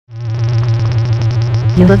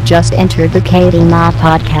You have just entered the KBMOD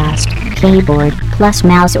podcast. Keyboard plus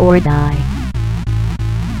mouse or die.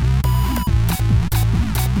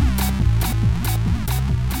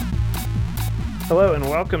 Hello and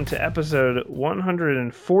welcome to episode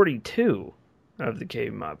 142 of the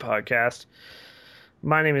KBMOD podcast.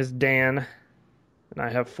 My name is Dan, and I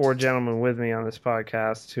have four gentlemen with me on this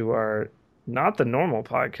podcast who are not the normal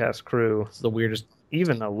podcast crew. It's the weirdest.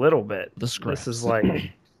 Even a little bit. The scraps. This is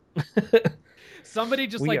like... Somebody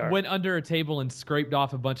just went under a table and scraped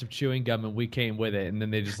off a bunch of chewing gum, and we came with it. And then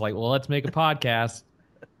they just well, let's make a podcast.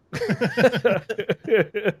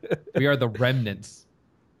 We are the remnants.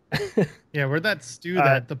 Yeah, we're that stew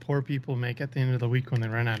that the poor people make at the end of the week when they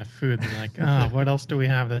run out of food. They're like, what else do we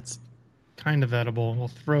have that's kind of edible? We'll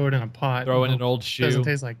throw it in a pot. Throw in an old shoe. Doesn't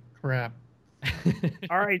taste like crap.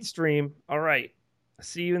 All right, stream. All right.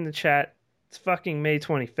 See you in the chat. It's fucking May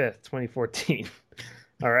 25th, 2014.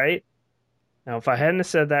 All right? Now, if I hadn't have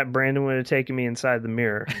said that, Brandon would have taken me inside the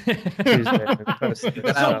mirror. Don't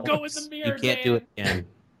go in the mirror, You can't do it again.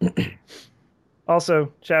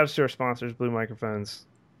 Also, shout out to our sponsors, Blue Microphones.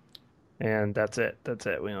 And that's it. That's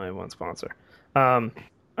it. We only have one sponsor. I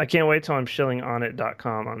can't wait till I'm shilling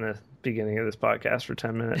onit.com on the beginning of this podcast for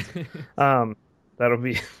 10 minutes. That'll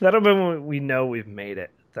be when we know we've made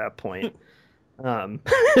it at that point. I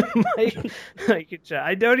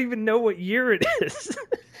don't even know what year it is.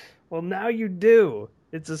 Well, now you do.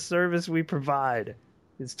 It's a service we provide.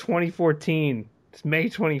 It's 2014. It's May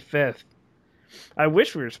 25th. I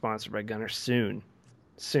wish we were sponsored by Gunner soon.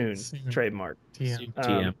 Trademark.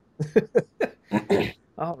 TM.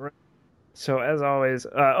 All right. So as always,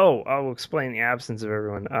 I'll explain the absence of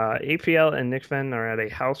everyone. APL and Nick Fenn are at a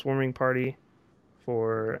housewarming party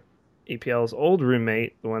for APL's old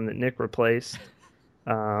roommate, the one that Nick replaced.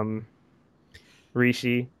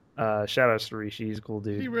 Rishi. Shout outs to Rishi, he's a cool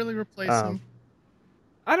dude. Did he really replace him?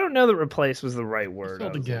 I don't know that replace was the right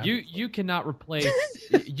word. You cannot replace.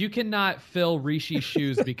 You cannot fill Rishi's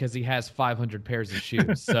shoes because he has 500 pairs of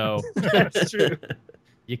shoes. So that's true.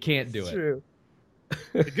 You can't do it. True.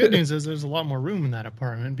 The good news is there's a lot more room in that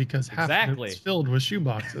apartment because half of it's filled with shoe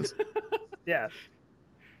boxes. Yeah.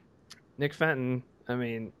 Nick Fenton, I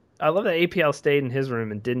mean, I love that APL stayed in his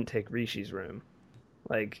room and didn't take Rishi's room.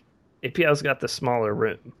 Like, APL's got the smaller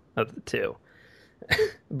room of the two.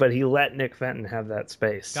 But he let Nick Fenton have that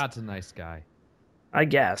space. Scott's a nice guy. I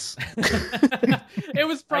guess. It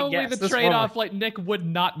was probably the trade-off. Like, Nick would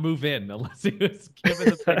not move in unless he was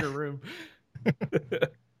given a bigger room.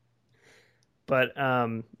 But,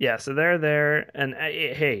 yeah, so they're there. And,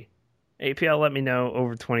 hey, APL let me know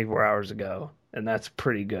over 24 hours ago. And that's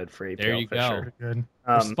pretty good for APL. There you go. Sure. Good.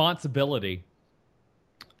 Responsibility.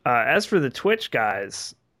 As for the Twitch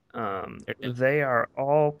guys... they are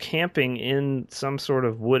all camping in some sort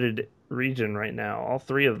of wooded region right now, all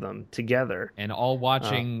three of them together. And all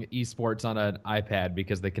watching esports on an iPad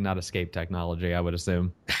because they cannot escape technology, I would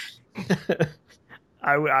assume.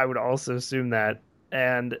 I would also assume that.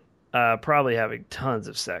 And probably having tons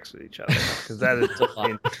of sex with each other. Because that is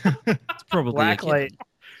It's probably Blacklight.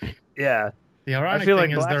 Yeah. The ironic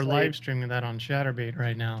thing is they're live streaming that on Chatterbait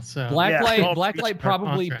right now. So Blacklight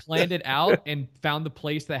probably planned it out and found the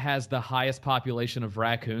place that has the highest population of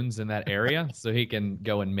raccoons in that area, so he can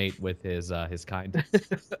go and mate with his kind.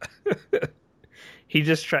 He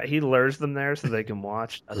lures them there so they can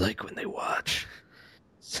watch. I like when they watch.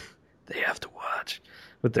 They have to watch.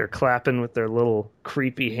 With their clapping with their little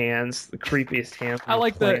creepy hands, the creepiest hands. I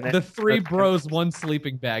like the three bros, one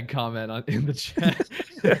sleeping bag comment in the chat.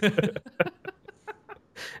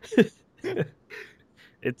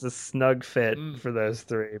 It's a snug fit for those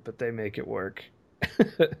three, but they make it work.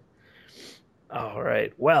 All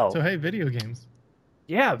right. Well. So, hey, video games.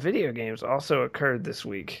 Yeah, video games also occurred this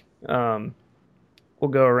week. We'll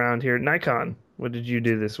go around here. Nikon, what did you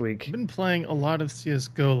do this week? I've been playing a lot of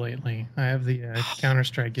CSGO lately. I have the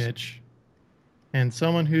Counter-Strike itch. And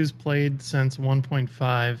someone who's played since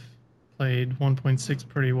 1.5, played 1.6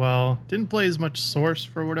 pretty well. Didn't play as much Source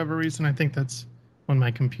for whatever reason. I think that's when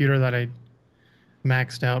my computer that I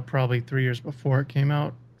maxed out probably 3 years before it came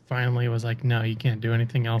out finally was like, no, you can't do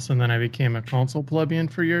anything else. And then I became a console plebeian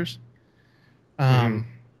for years. But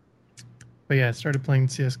yeah, I started playing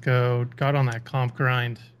CSGO, got on that comp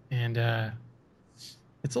grind, and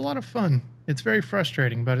it's a lot of fun. It's very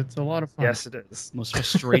frustrating, but it's a lot of fun. Yes, it is. Most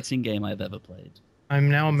frustrating game I've ever played. I'm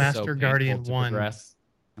now Master Guardian 1.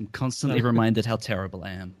 I'm constantly reminded how terrible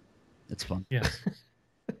I am. It's fun. Yes.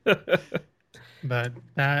 But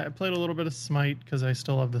I played a little bit of Smite because I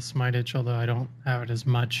still have the Smite itch, although I don't have it as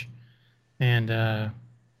much. And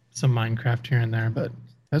some Minecraft here and there, but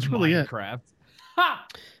that's really it. Ha!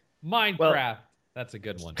 Minecraft. That's a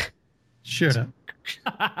good one. Should have.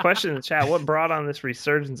 Question in the chat: what brought on this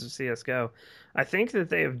resurgence of CS:GO? I think that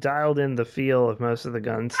they have dialed in the feel of most of the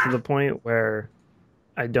guns to the point where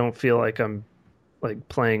I don't feel like I'm like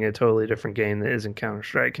playing a totally different game that isn't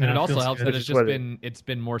Counter-Strike. And it also feels helps good. that it's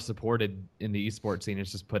been more supported in the esports scene.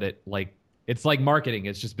 It's just put it like it's like marketing.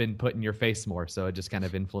 It's just been put in your face more, so it just kind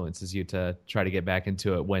of influences you to try to get back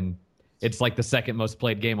into it when it's like the second most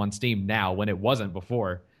played game on Steam now, when it wasn't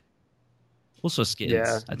before. Also skins.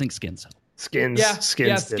 Yeah. I think skins help. Skins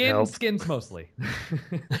did help. Skins mostly.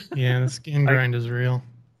 Yeah, the skin grind is real.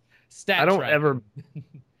 Stat I don't track. ever.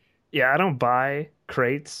 Yeah, I don't buy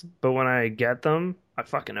crates, but when I get them, I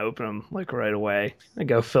fucking open them like right away. I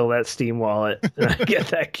go fill that Steam wallet and I get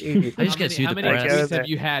that key. I just get too How many depressed. weeks have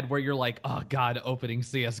you had where you're like, oh god, opening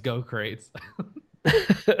CS:GO crates?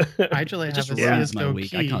 I actually have just a ruins my CSGO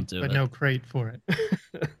week. I key, can't do but it. no crate for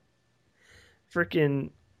it. Freaking,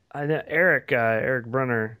 I know Eric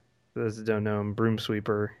Brunner. For those that don't know him, Broom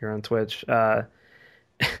Sweeper here on Twitch.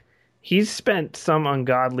 He's spent some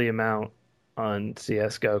ungodly amount on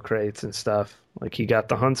CS:GO crates and stuff. Like he got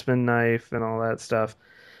the Huntsman knife and all that stuff.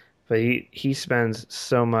 But he spends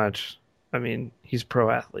so much. I mean, he's a pro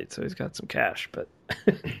athlete, so he's got some cash. But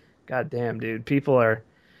goddamn, dude, people are.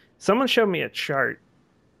 Someone showed me a chart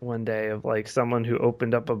one day of like someone who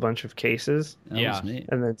opened up a bunch of cases That Yeah. was me.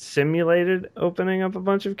 and then simulated opening up a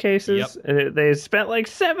bunch of cases, Yep. and they spent like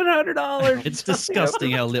 $700. It's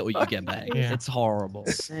disgusting how little you get back. Yeah. It's horrible.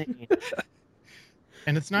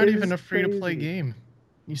 And it's not It even is a free-to-play crazy. game.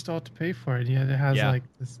 You still have to pay for it. Yeah, it has Yeah. like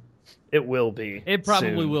this. It will be. It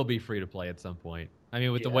probably soon. will be free to play at some point. I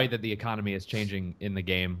mean, with the Yeah. way that the economy is changing in the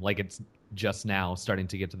game, like it's just now starting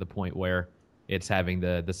to get to the point where it's having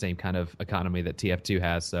the same kind of economy that TF2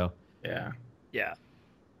 has. So Yeah. Yeah,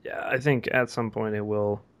 I think at some point it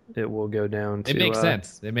will go down. To, it makes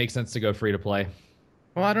sense. It makes sense to go free to play.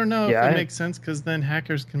 Well, I don't know Yeah, if it I- makes sense because then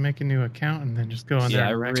hackers can make a new account and then just go on Yeah, there.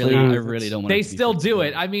 I and wreck really it. don't want. They still do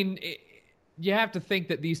it. I mean, you have to think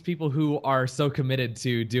that these people who are so committed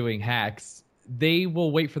to doing hacks, they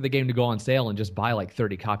will wait for the game to go on sale and just buy like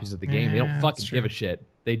 30 copies of the game. They Yeah, don't that's fucking true. give a shit.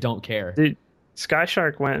 They don't care. Dude,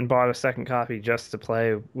 Skyshark went and bought a second copy just to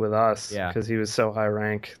play with us. Yeah. because he was so high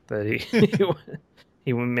rank that he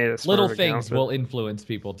made a Little swerve things account, will influence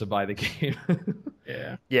people to buy the game.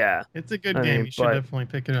 Yeah. Yeah, It's a good I game. mean, You should but- definitely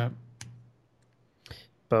pick it up.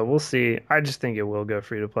 but we'll see. I just think it will go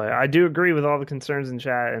free to play. I do agree with all the concerns in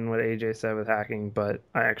chat and what AJ said with hacking, but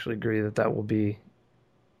I actually agree that will be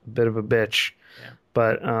a bit of a bitch. Yeah.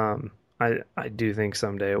 But I do think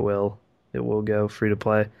someday it will go free to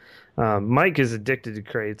play. Mike is addicted to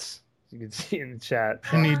crates. You can see in the chat.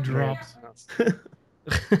 And he drops.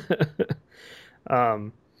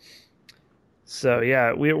 So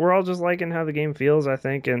yeah, we're all just liking how the game feels, I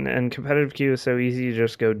think, and competitive queue is so easy to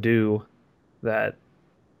just go do that,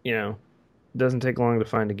 it doesn't take long to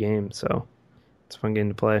find a game, so it's a fun game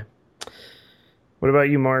to play. What about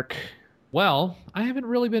you, Mark? Well, I haven't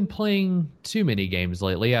really been playing too many games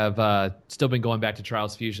lately. I've still been going back to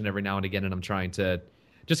Trials Fusion every now and again, and I'm trying to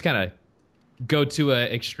just kind of go to an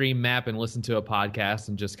extreme map and listen to a podcast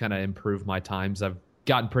and just kind of improve my times. I've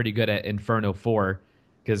gotten pretty good at Inferno 4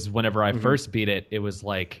 because whenever I first beat it, it was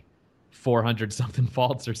like 400 something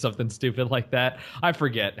faults or something stupid like that. I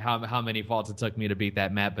forget how many faults it took me to beat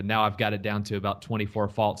that map, but now I've got it down to about 24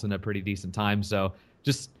 faults in a pretty decent time. So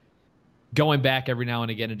just going back every now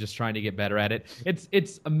and again and just trying to get better at it.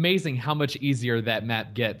 It's amazing how much easier that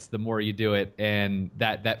map gets the more you do it, and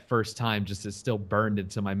that first time just is still burned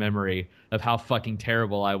into my memory of how fucking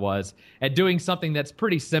terrible I was at doing something that's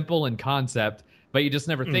pretty simple in concept, but you just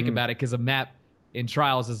never think about it because a map in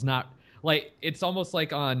Trials is not like, it's almost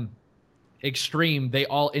like on Extreme, they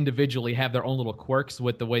all individually have their own little quirks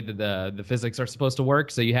with the way that the physics are supposed to work,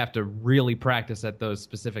 so you have to really practice at those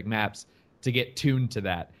specific maps to get tuned to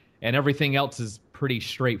that. And everything else is pretty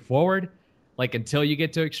straightforward, like until you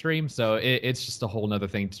get to Extreme. So it's just a whole nother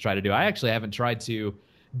thing to try to do. I actually haven't tried to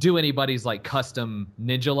do anybody's like custom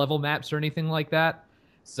ninja level maps or anything like that.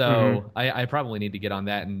 So I probably need to get on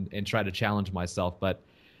that and try to challenge myself. But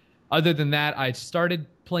other than that, I started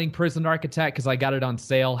playing Prison Architect because I got it on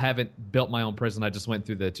sale. Haven't built my own prison. I just went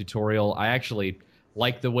through the tutorial. I actually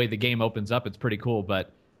like the way the game opens up. It's pretty cool,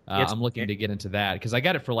 but I'm looking to get into that because I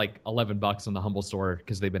got it for like $11 on the Humble Store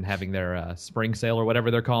because they've been having their spring sale or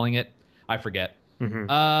whatever they're calling it. I forget.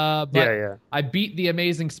 But Yeah. I beat The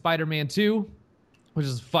Amazing Spider-Man 2, which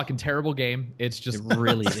is a fucking terrible game. It's just It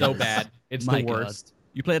really so is. bad. It's My the God. worst.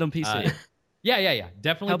 You play it on PC. Yeah.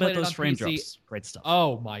 Definitely How about played it those on frame PC. drops? Great stuff.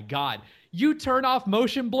 Oh my God. You turn off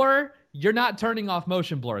motion blur you're not turning off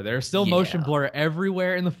motion blur. There's still motion blur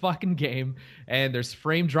everywhere in the fucking game, and there's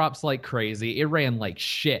frame drops like crazy. It ran like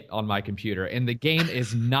shit on my computer, and the game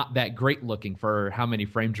is not that great looking for how many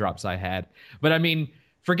frame drops I had. But I mean,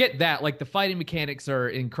 forget that. Like, the fighting mechanics are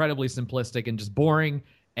incredibly simplistic and just boring,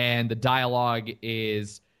 and the dialogue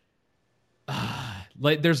is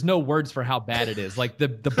like, there's no words for how bad it is. Like, the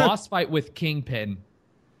boss fight with Kingpin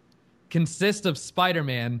consists of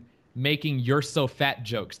Spider-Man making "you're so fat"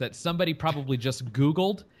 jokes that somebody probably just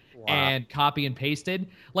Googled and copy and pasted.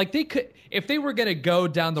 Like, they could, if they were going to go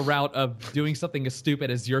down the route of doing something as stupid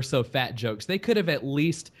as "you're so fat" jokes, they could have at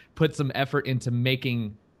least put some effort into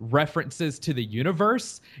making references to the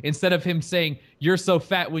universe instead of him saying "you're so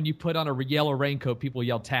fat" when you put on a yellow raincoat, people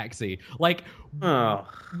yell taxi. Like,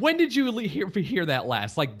 when did you hear that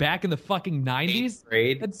last? Like, back in the fucking 90s?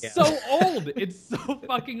 It's so old. It's so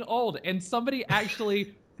fucking old. And somebody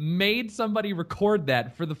actually made somebody record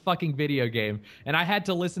that for the fucking video game, and I had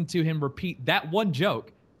to listen to him repeat that one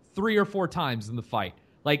joke 3 or 4 times in the fight.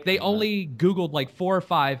 Like, they only Googled like 4 or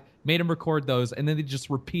 5, made him record those, and then they just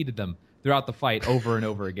repeated them throughout the fight over and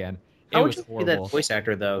over again. How would you be that voice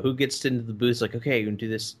actor, though, who gets into the booth like, okay, you're going to do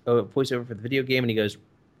this voiceover for the video game, and he goes,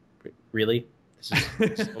 really? This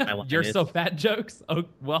is what my line You're is. so fat jokes? Oh,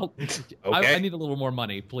 well, Okay. I need a little more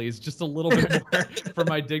money, please. Just a little bit more for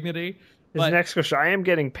my dignity. His next question, I am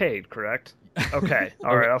getting paid, correct? Okay.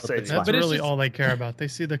 All right, I'll say That's that. But it's really just- all they care about. They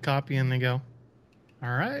see the copy and they go,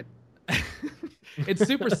 all right. It's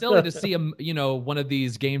super silly to see one of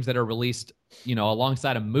these games that are released,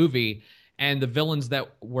 alongside a movie, and the villains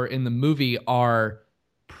that were in the movie are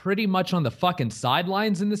pretty much on the fucking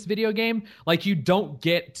sidelines in this video game. Like, you don't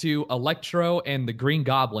get to Electro and the Green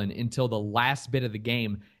Goblin until the last bit of the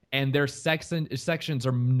game, and their sections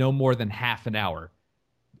are no more than half an hour.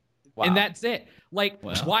 Wow. And that's it. Like,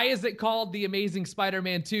 why is it called The Amazing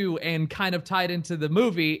Spider-Man 2 and kind of tied into the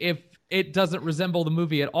movie if it doesn't resemble the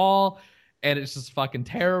movie at all, and it's just fucking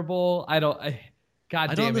terrible? I don't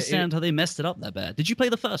understand how they messed it up that bad. Did you play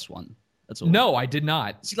the first one? That's all. No, I did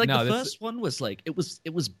not. See, the first one was like, it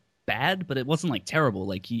was bad, but it wasn't like terrible.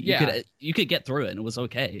 Like, you could get through it and it was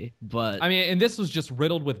okay. But I mean, and this was just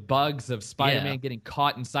riddled with bugs of Spider-Man getting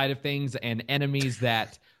caught inside of things and enemies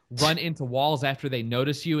that run into walls after they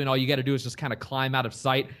notice you, and all you got to do is just kind of climb out of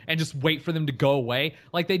sight and just wait for them to go away.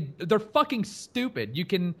 Like, they're fucking stupid. You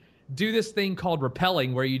can do this thing called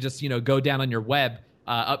rappelling where you just, go down on your web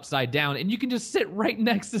upside down, and you can just sit right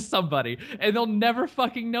next to somebody and they'll never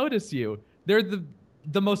fucking notice you. They're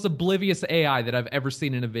the most oblivious AI that I've ever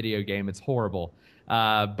seen in a video game. It's horrible.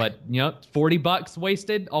 But $40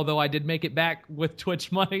 wasted, although I did make it back with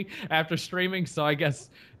Twitch money after streaming, so I guess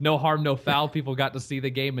no harm, no foul. People got to see the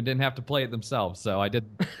game and didn't have to play it themselves, so I did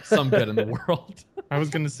some good in the world. I was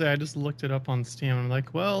going to say, I just looked it up on Steam. I'm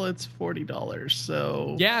like, well, it's $40,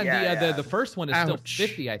 so... The first one is still Ouch.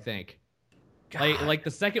 $50, I think. Like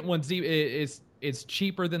the second one's is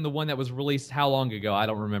cheaper than the one that was released how long ago? I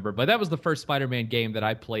don't remember. But that was the first Spider-Man game that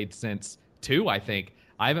I played since 2, I think.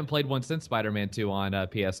 I haven't played one since Spider-Man 2 on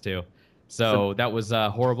PS2. So that was a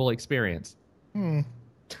horrible experience. Talking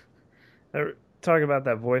about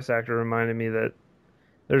that voice actor reminded me that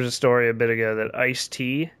there's a story a bit ago that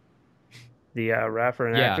Ice-T, the rapper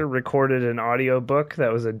and actor, recorded an audio book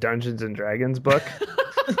that was a Dungeons and Dragons book.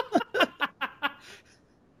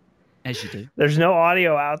 as you do. There's no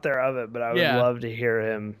audio out there of it, but I would love to hear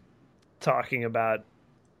him talking about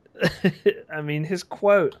I mean, his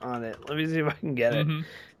quote on it. Let me see if I can get it.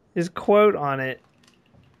 His quote on it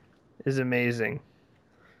is amazing.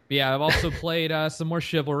 Yeah, I've also played some more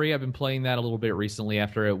Chivalry. I've been playing that a little bit recently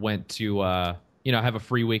after it went to, have a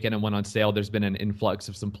free weekend and went on sale. There's been an influx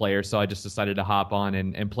of some players, so I just decided to hop on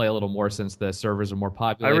and play a little more since the servers are more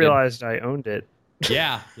popular. I realized I owned it.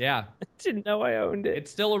 Yeah. I didn't know I owned it.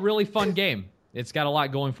 It's still a really fun game. It's got a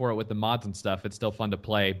lot going for it with the mods and stuff. It's still fun to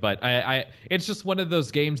play, but it's just one of those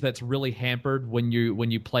games that's really hampered when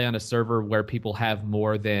you play on a server where people have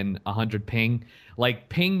more than 100 ping. Like,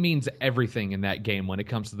 ping means everything in that game when it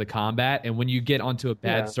comes to the combat, and when you get onto a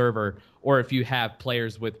bad server, or if you have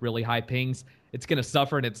players with really high pings, it's going to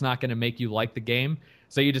suffer and it's not going to make you like the game.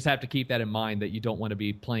 So you just have to keep that in mind, that you don't want to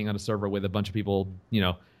be playing on a server with a bunch of people,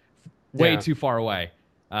 way too far away,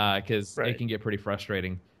 because it can get pretty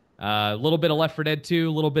frustrating. A little bit of Left 4 Dead 2,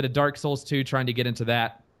 a little bit of Dark Souls 2, trying to get into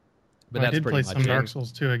that. But that's I did pretty play much some it. Dark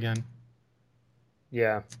Souls 2 again.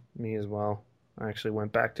 Yeah, me as well. I actually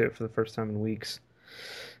went back to it for the first time in weeks.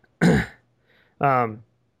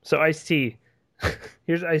 So Ice-T.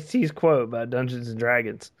 Here's Ice-T's quote about Dungeons and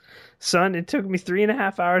Dragons. Son, it took me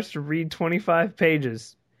 3.5 hours to read 25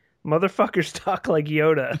 pages. Motherfuckers talk like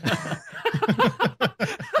Yoda.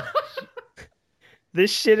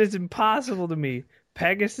 This shit is impossible to me.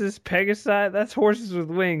 Pegasus, Pegasi, that's horses with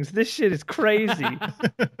wings. This shit is crazy.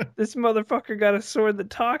 This motherfucker got a sword that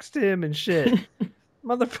talks to him and shit.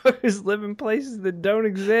 Motherfuckers live in places that don't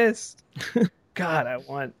exist. God, I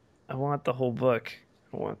want the whole book.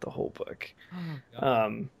 I want the whole book.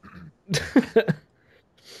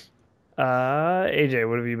 AJ,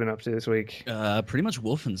 what have you been up to this week? Pretty much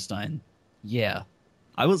Wolfenstein. Yeah.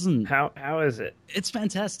 I wasn't. How is it? It's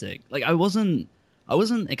fantastic. Like I wasn't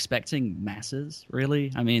expecting masses,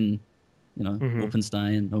 really. I mean,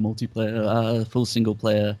 Wolfenstein, no multiplayer, full single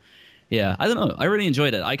player. Yeah, I don't know. I really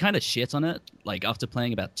enjoyed it. I kind of shit on it, like after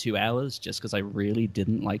playing about 2 hours, just because I really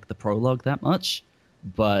didn't like the prologue that much.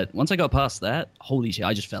 But once I got past that, holy shit,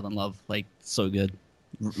 I just fell in love. Like, so good.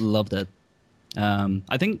 Loved it.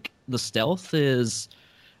 I think the stealth is...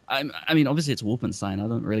 I mean, obviously it's Wolfenstein. I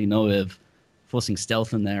don't really know if forcing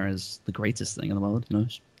stealth in there is the greatest thing in the world.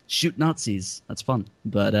 Shoot Nazis. That's fun.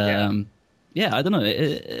 But, yeah, I don't know.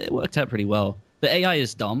 It worked out pretty well. The AI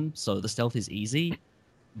is dumb, so the stealth is easy.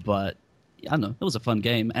 But, I don't know. It was a fun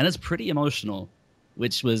game. And it's pretty emotional,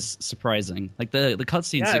 which was surprising. Like, the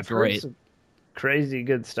cutscenes are great. Crazy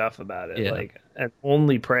good stuff about it. Yeah. Like, and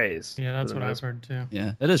only praise. Yeah, that's what I've heard too.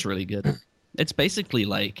 Yeah, it is really good. It's basically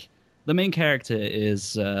like the main character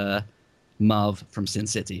is Marv from Sin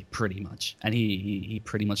City, pretty much, and he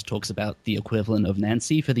pretty much talks about the equivalent of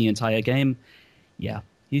Nancy for the entire game. Yeah,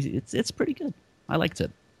 it's pretty good. I liked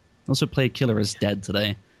it. Also played Killer is Dead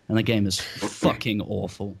today, and the game is fucking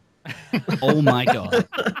awful. Oh my god.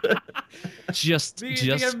 Just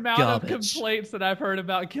the amount garbage. of complaints that I've heard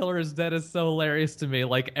about Killer is Dead is so hilarious to me.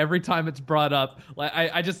 Like every time it's brought up, like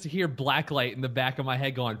I just hear Blacklight in the back of my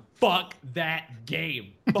head going, "Fuck that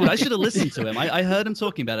game." Dude, I should have listened to him. I heard him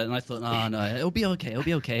talking about it, and I thought, oh no, it'll be okay.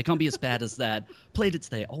 It can't be as bad as that. Played it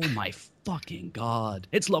today. Oh my fucking god!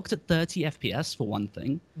 It's locked at 30 FPS for one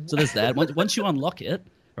thing. So there's that. Once you unlock it,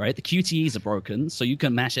 right, the QTEs are broken, so you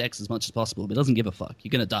can mash X as much as possible, but it doesn't give a fuck.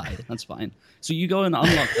 You're gonna die. That's fine. So you go and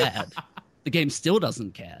unlock that. The game still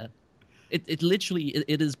doesn't care. It literally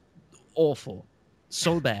is awful,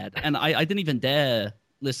 so bad. And I didn't even dare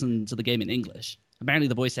listen to the game in English. Apparently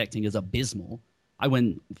the voice acting is abysmal. I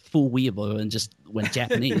went full weirdo and just went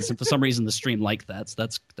Japanese, and for some reason the stream liked that. So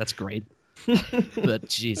that's great. But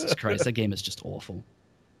Jesus Christ, that game is just awful.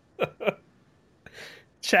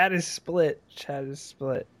 Chat is split.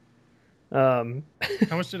 How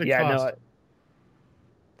much did it cost? No,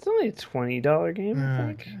 it's only a $20 game, I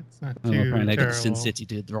think. Okay, it's not Oh, too apparently I got the Sin terrible. City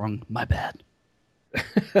dude wrong. My bad.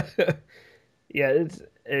 Yeah,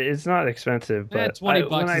 it's not expensive, but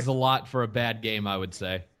 $20 is a lot for a bad game, I would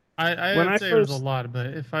say. I would say it was a lot, but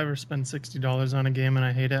if I ever spend $60 on a game and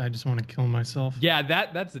I hate it, I just want to kill myself. Yeah,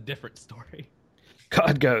 that's a different story.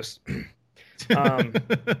 God Ghost.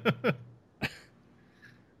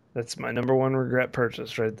 That's my number one regret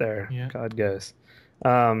purchase right there. Yeah. God Ghost.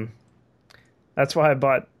 That's why I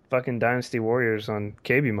bought fucking Dynasty Warriors on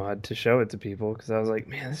KBMOD to show it to people, because I was like,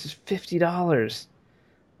 man, this is $50.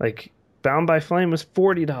 Like, Bound by Flame was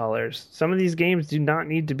 $40. Some of these games do not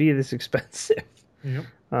need to be this expensive. Yep.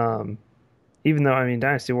 Even though, I mean,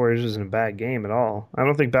 Dynasty Warriors isn't a bad game at all. I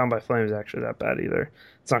don't think Bound by Flame is actually that bad either.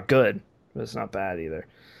 It's not good, but it's not bad either.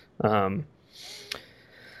 All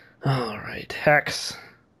right. Hex,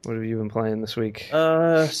 what have you been playing this week?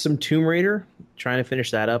 Some Tomb Raider. Trying to finish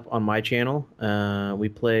that up on my channel. We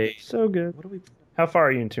play. So good. What do we? How far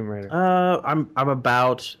are you in Tomb Raider? I'm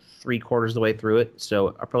about 3/4 of the way through it,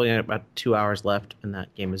 so I probably have about 2 hours left, and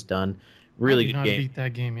that game is done. Really good I have not game. beat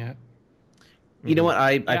that game yet. You know what?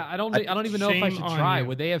 I don't even know if I Shame should on try. you.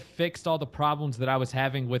 Would they have fixed all the problems that I was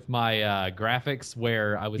having with my graphics,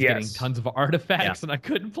 where I was Yes. getting tons of artifacts and I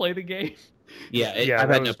couldn't play the game? Yeah, Yeah, I've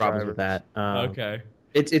that had no was problems with that. Okay.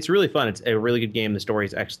 It's really fun. It's a really good game. The story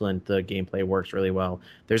is excellent. The gameplay works really well.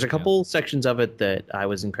 There's a couple sections of it that I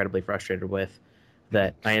was incredibly frustrated with,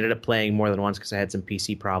 that I ended up playing more than once because I had some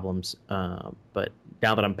PC problems. But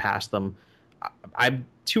now that I'm past them, I'm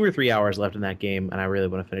 2 or 3 hours left in that game, and I really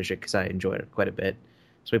want to finish it because I enjoyed it quite a bit.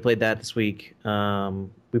 So we played that this week.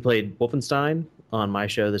 We played Wolfenstein on my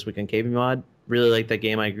show this week on KBMOD. Really liked that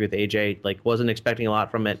game. I agree with AJ. Like, wasn't expecting a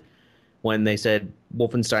lot from it. When they said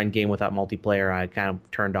Wolfenstein game without multiplayer, I kind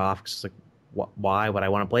of turned off because it's like, why would I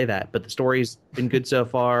want to play that? But the story's been good so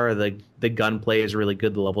far. The gunplay is really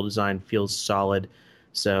good. The level design feels solid.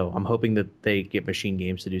 So I'm hoping that they get Machine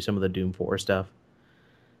Games to do some of the Doom 4 stuff.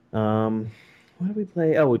 What did we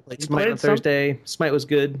play? Oh, we played Smite on Thursday. Smite was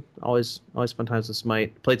good. Always fun times with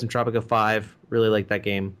Smite. Played some Tropico 5. Really liked that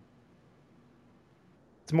game.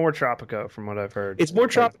 It's more Tropico from what I've heard. It's more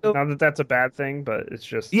Tropico. Not that that's a bad thing, but it's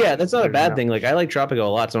just... Yeah, that's not a bad thing. Like, I like Tropico a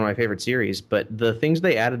lot. It's one of my favorite series. But the things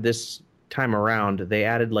they added this time around, they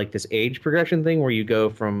added, like, this age progression thing where you go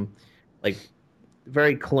from, like,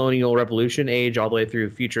 very colonial revolution age all the way through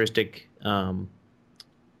futuristic... through,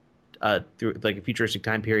 like, a futuristic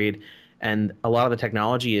time period. And a lot of the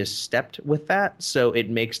technology is stepped with that, so it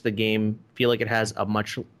makes the game feel like it has a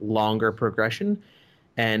much longer progression.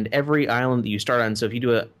 And every island that you start on, so if you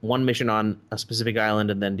do one mission on a specific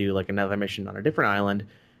island and then do like another mission on a different island,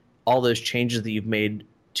 all those changes that you've made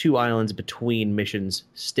to islands between missions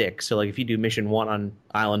stick. So like if you do mission 1 on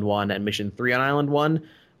Island 1 and mission 3 on Island 1,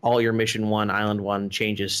 all your mission 1, Island 1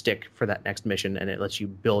 changes stick for that next mission, and it lets you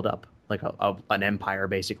build up like an empire,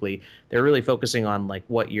 basically. They're really focusing on like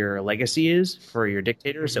what your legacy is for your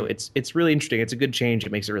dictator. So it's really interesting. It's a good change.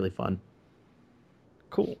 It makes it really fun.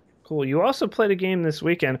 Cool. You also played a game this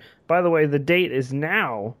weekend. By the way, the date is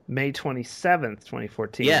now May 27th,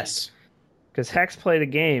 2014. Yes. Because Hex played a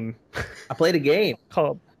game. I played a game.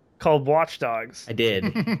 called Watch Dogs. I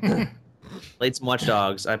did. Played some Watch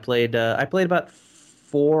Dogs. I played about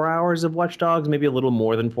 4 hours of Watch Dogs, maybe a little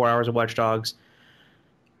more than 4 hours of Watch Dogs.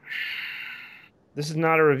 This is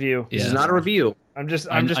not a review. This is not a review. I'm just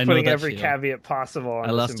putting every caveat possible on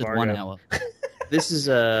I lasted this embargo. 1 hour. This is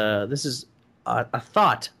a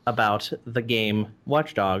thought about the game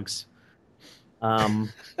Watch Dogs.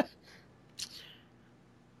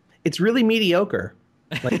 It's really mediocre.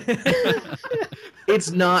 Like,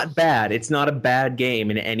 it's not bad. It's not a bad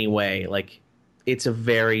game in any way. Like, it's a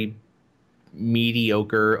very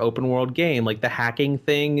mediocre open world game. Like, the hacking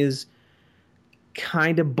thing is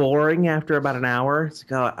kind of boring after about an hour. It's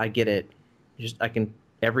like, oh, I get it. I can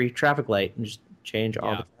every traffic light and just change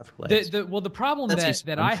all the traffic lights. The problem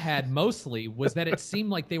that I had mostly was that it seemed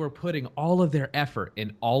like they were putting all of their effort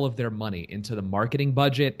and all of their money into the marketing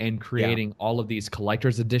budget and creating all of these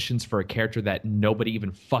collector's editions for a character that nobody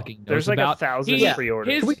even fucking knows There's like about. 1,000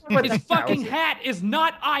 pre-orders. His fucking hat is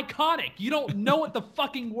not iconic. You don't know what the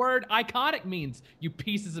fucking word iconic means, you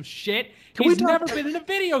pieces of shit. He's never been in a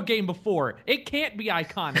video game before. It can't be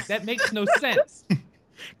iconic. That makes no sense.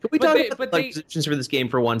 Can we talk about the positions for this game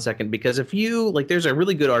for 1 second? Because if you, like, there's a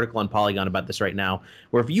really good article on Polygon about this right now,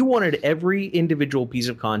 where if you wanted every individual piece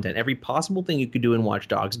of content, every possible thing you could do in Watch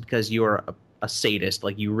Dogs, because you're a sadist,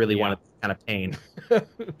 like you really want to kind of pain,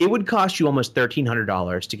 it would cost you almost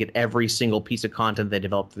 $1,300 to get every single piece of content they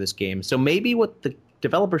developed for this game. So maybe what the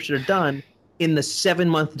developer should have done in the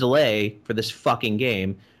 7-month delay for this fucking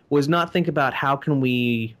game was not think about how can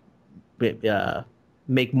we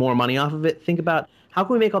make more money off of it. Think about how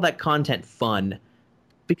can we make all that content fun?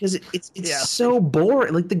 Because it's so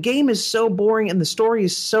boring. Like, the game is so boring and the story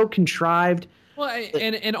is so contrived. Well,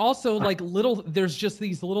 and also, like, there's just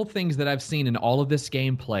these little things that I've seen in all of this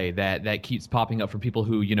gameplay that keeps popping up from people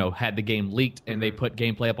who, you know, had the game leaked and they put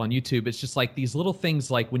gameplay up on YouTube. It's just like these little things,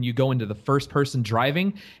 like when you go into the first person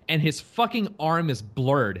driving and his fucking arm is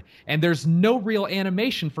blurred and there's no real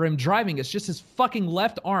animation for him driving. It's just his fucking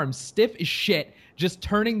left arm, stiff as shit, just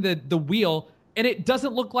turning the wheel. And it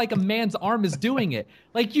doesn't look like a man's arm is doing it.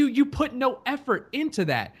 Like, you put no effort into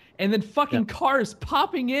that. And then fucking cars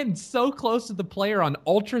popping in so close to the player on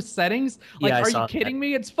ultra settings. Like, are you kidding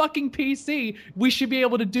me? It's fucking PC. We should be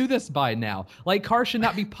able to do this by now. Like, cars should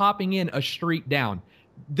not be popping in a street down.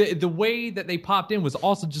 The way that they popped in was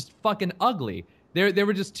also just fucking ugly. There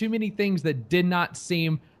were just too many things that did not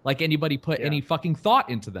seem like anybody put any fucking thought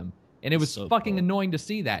into them. And it was so fucking annoying to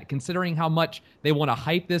see that, considering how much they want to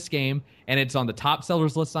hype this game, and it's on the top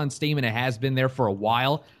sellers list on Steam, and it has been there for a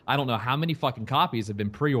while. I don't know how many fucking copies have been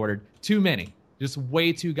pre-ordered. Too many. Just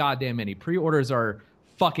way too goddamn many. Pre-orders are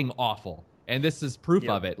fucking awful, and this is proof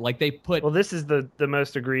of it. Like, they put... Well, this is the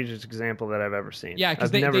most egregious example that I've ever seen. Yeah, because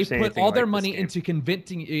they put all their money into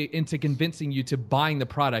convincing you to buying the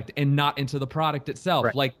product and not into the product itself.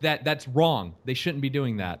 Right. Like, that's wrong. They shouldn't be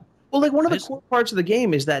doing that. Well, like, one of the core parts of the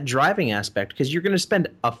game is that driving aspect, because you're going to spend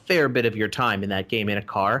a fair bit of your time in that game in a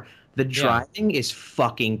car. The driving is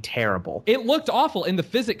fucking terrible. It looked awful in the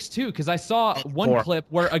physics, too, because I saw one clip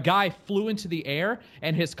where a guy flew into the air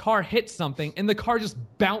and his car hit something, and the car just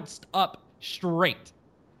bounced up straight.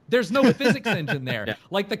 There's no physics engine there. Yeah.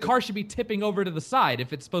 Like, the car should be tipping over to the side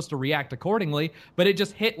if it's supposed to react accordingly, but it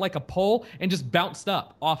just hit like a pole and just bounced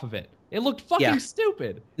up off of it. It looked fucking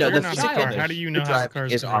stupid. No, you're not a car. How do you know how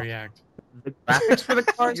cars is going to react? The graphics for the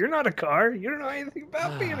cars? You're not a car. You don't know anything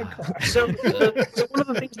about being a car. So one of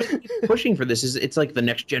the things they keep pushing for this is it's like the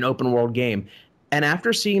next-gen open-world game. And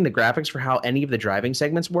after seeing the graphics for how any of the driving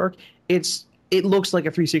segments work, it's it looks like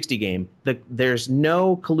a 360 game. There's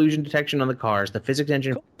no collusion detection on the cars. The physics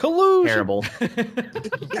engine Collusion. terrible.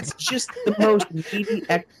 It's just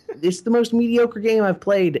it's the most mediocre game I've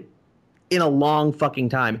played in a long fucking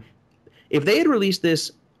time. If they had released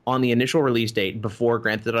this on the initial release date before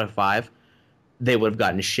Grand Theft Auto 5, they would have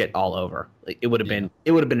gotten shit all over. Like, it would have been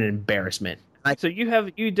an embarrassment. So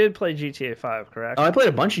you did play GTA 5, correct? Oh, I played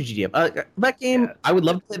a bunch of GTA. That game, I would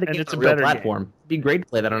love to play the game it's on a a real better platform. game. It'd be great to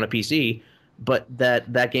play that on a PC, but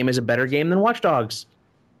that game is a better game than Watch Dogs.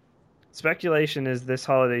 Speculation is this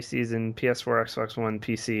holiday season, PS4, Xbox One,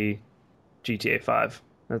 PC, GTA 5.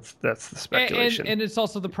 That's the speculation. And it's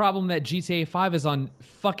also the problem that GTA 5 is on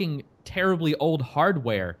fucking terribly old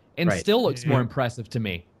hardware and still looks more impressive to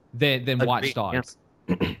me than Watch Dogs.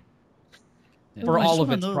 Yeah. For I all just of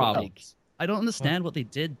wanna its know, problems. like, I don't understand what they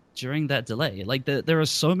did during that delay. Like, there are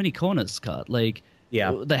so many corners cut. Like,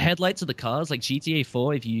 the headlights of the cars, like GTA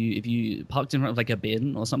 4, if you parked in front of like a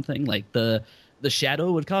bin or something, like the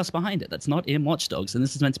shadow would cast behind it. That's not in Watch Dogs, and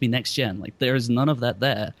this is meant to be next gen. Like, there is none of that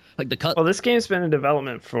there. Like the cut. Well, this game's been in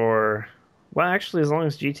development for, well, actually, as long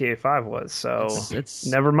as GTA 5 was. So it's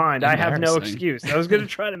never mind. I have no embarrassing. excuse. I was going to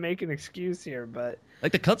try to make an excuse here, but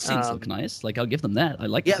like the cutscenes look nice. Like, I'll give them that. I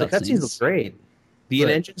like Yeah, the the cutscenes look great. The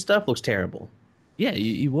in-engine stuff looks terrible. Yeah,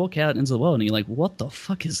 you walk out into the world and you're like, what the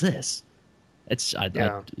fuck is this? I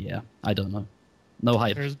don't know. No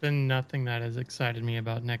hype. There's been nothing that has excited me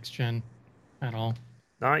about next gen at all.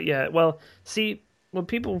 not yet. Well, see, what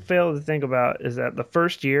people fail to think about is that the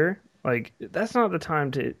first year, like, that's not really the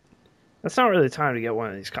time to get one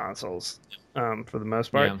of these consoles. For the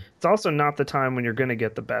most part, it's also not the time when you're going to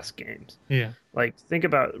get the best games. Yeah, like think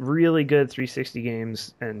about really good 360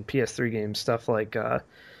 games and PS3 games, stuff like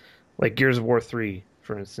Gears of War 3,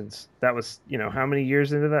 for instance. That was, how many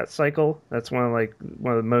years into that cycle? That's one of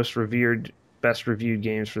the most best reviewed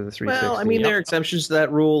games for the 360. Well, I mean, there are exceptions to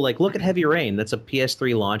that rule. Like, look at Heavy Rain. That's a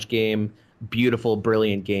PS3 launch game. Beautiful,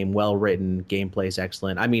 brilliant game. Well written. Gameplay's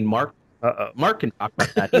excellent. I mean, Mark can talk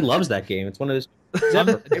about that. He loves that game. It's one of his.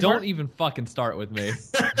 Don't even fucking start with me.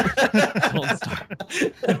 Don't start.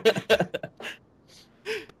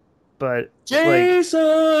 But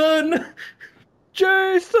Jason!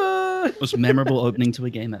 Most memorable opening to a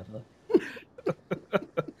game ever.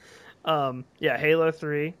 Halo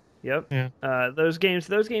 3. Yep. Yeah. Those games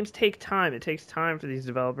take time. It takes time for these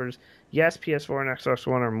developers. Yes, PS4 and Xbox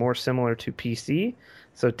One are more similar to PC,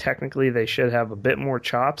 so technically they should have a bit more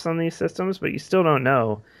chops on these systems, but you still don't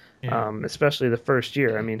know. Yeah. Especially the first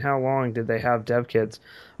year. I mean, how long did they have dev kits?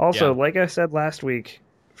 Also, like I said last week,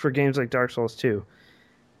 for games like Dark Souls 2,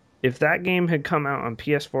 if that game had come out on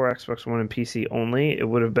PS4, Xbox One, and PC only, it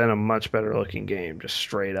would have been a much better looking game, just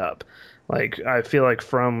straight up. Like, I feel like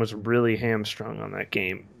From was really hamstrung on that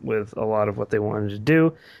game with a lot of what they wanted to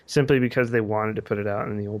do, simply because they wanted to put it out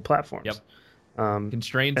in the old platforms. Yep.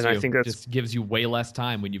 Constrains and you. I think that just gives you way less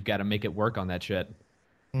time when you've got to make it work on that shit.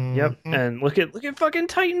 Mm-hmm. Yep, and look at fucking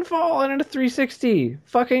Titanfall and a 360.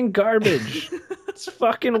 Fucking garbage. It's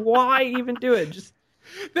fucking, why even do it? Just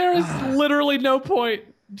there is literally no point.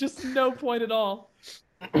 Just no point at all.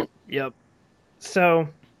 Yep. So,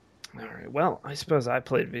 all right. Well, I suppose I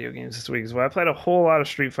played video games this week as well. I played a whole lot of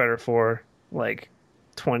Street Fighter 4, like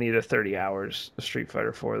 20 to 30 hours of Street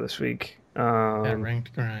Fighter 4 this week. That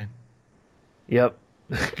ranked grind. Yep.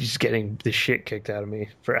 Just getting the shit kicked out of me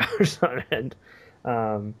for hours on end.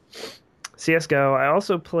 CSGO. I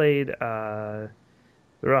also played the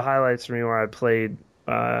real highlights for me where I played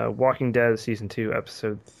Walking Dead Season 2,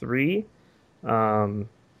 Episode 3.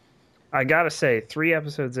 I gotta say, 3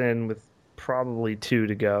 episodes in with probably 2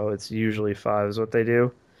 to go. It's usually 5 is what they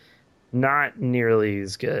do. Not nearly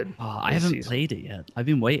as good. Oh, I haven't played it yet. I've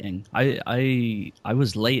been waiting. I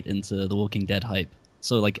was late into the Walking Dead hype.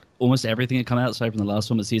 So, like, almost everything that came out aside from the last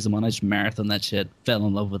one was Season 1. I just marathoned that shit, fell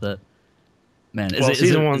in love with it. Man, is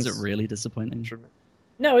it really disappointing?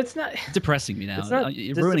 No, it's not. It's depressing me now. It's not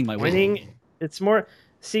You're ruining my week. It's more...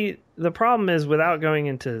 See, the problem is, without going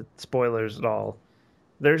into spoilers at all,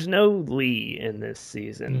 there's no Lee in this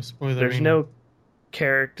season. No spoiler. There's no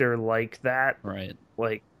character like that. Right.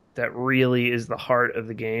 Like, that really is the heart of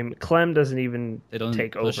the game. Clem doesn't even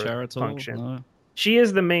take over her the function. No. She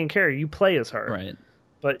is the main character. You play as her. Right.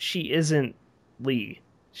 But she isn't Lee.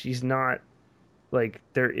 She's not... Like,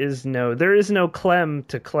 there is no Clem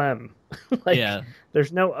to Clem.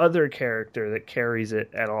 There's no other character that carries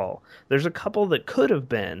it at all. There's a couple that could have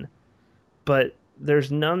been, but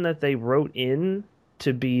there's none that they wrote in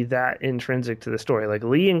to be that intrinsic to the story. Like,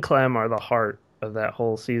 Lee and Clem are the heart of that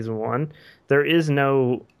whole Season 1. There is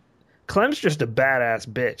no... Clem's just a badass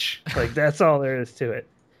bitch. Like, that's all there is to it.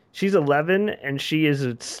 She's 11 and she is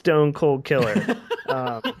a stone cold killer.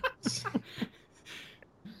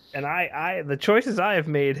 And the choices I have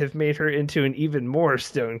made her into an even more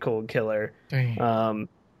stone cold killer.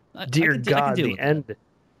 Dear God,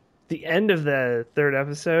 the end of the third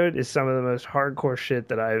episode is some of the most hardcore shit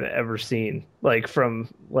that I've ever seen. Like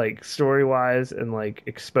from like story wise and like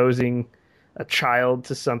exposing a child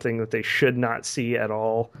to something that they should not see at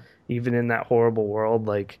all, even in that horrible world.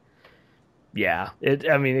 Like, yeah,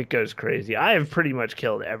 it goes crazy. I have pretty much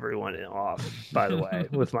killed everyone off, by the way,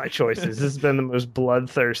 with my choices. This has been the most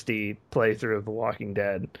bloodthirsty playthrough of The Walking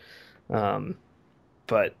Dead.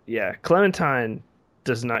 But yeah, Clementine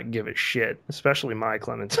does not give a shit, especially my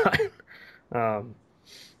Clementine.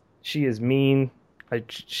 She is mean.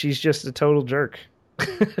 She's just a total jerk.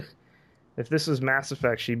 If this was Mass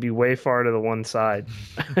Effect, she'd be way far to the one side.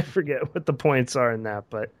 I forget what the points are in that,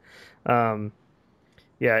 but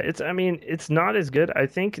yeah, it's not as good. I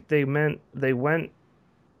think they went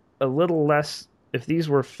a little less. If these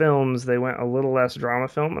were films, they went a little less drama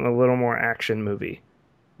film and a little more action movie.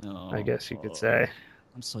 I guess you could say.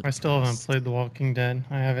 I still haven't played The Walking Dead.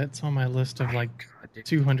 I have it's on my list of like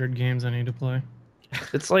 200 games I need to play.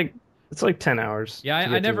 It's like 10 hours. Yeah,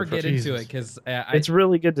 I never get into it because it's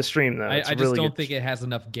really good to stream though. I just don't think it has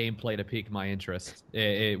enough gameplay to pique my interest.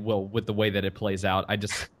 Well, with the way that it plays out,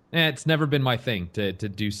 it's never been my thing to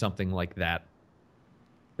do something like that.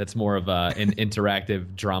 That's more of an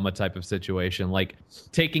interactive drama type of situation. Like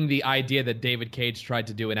taking the idea that David Cage tried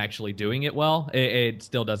to do and actually doing it well, it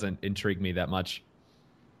still doesn't intrigue me that much.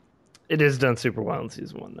 It is done super well in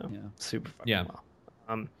season 1 though. Yeah. Super fucking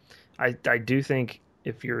well. I do think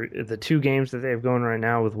if you're the two games that they have going right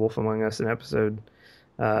now with Wolf Among Us and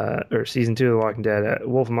or season 2 of The Walking Dead,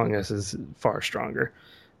 Wolf Among Us is far stronger.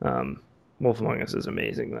 Wolf Among Us is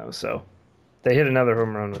amazing though, so they hit another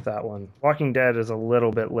home run with that one. Walking Dead is a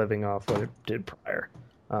little bit living off what it did prior.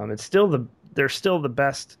 They're still the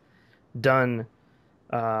best done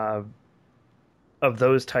of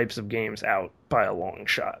those types of games out by a long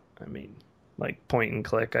shot. I mean, like point and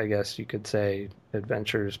click, I guess you could say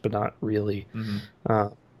adventures, but not really.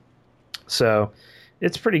 Mm-hmm. So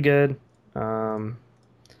it's pretty good. And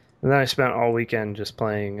then I spent all weekend just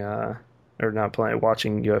watching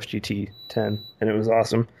UFGT 10, and it was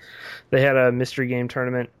awesome. They had a mystery game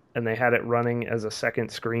tournament, and they had it running as a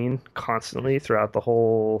second screen constantly throughout the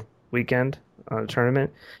whole weekend on a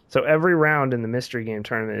tournament. So every round in the mystery game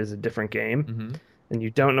tournament is a different game, mm-hmm. and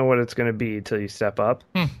you don't know what it's going to be until you step up.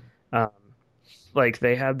 Like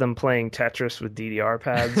they had them playing Tetris with DDR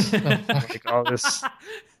pads, like all this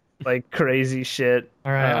like crazy shit.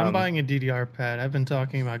 All right, I'm buying a DDR pad. I've been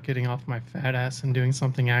talking about getting off my fat ass and doing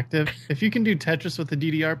something active. If you can do Tetris with a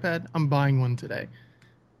DDR pad, I'm buying one today.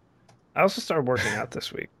 I also started working out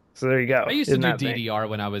this week. So there you go. I used to do DDR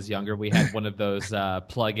when I was younger. We had one of those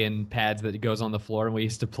plug-in pads that goes on the floor, and we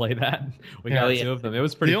used to play that. We got two of them. It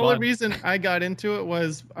was pretty fun. The only reason I got into it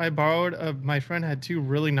was I borrowed my friend had two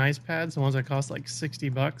really nice pads, the ones that cost like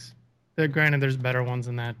 $60. Granted, there's better ones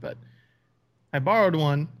than that, but I borrowed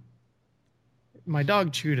one. My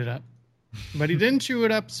dog chewed it up. But he didn't chew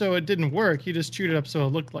it up so it didn't work. He just chewed it up so it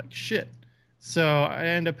looked like shit. So I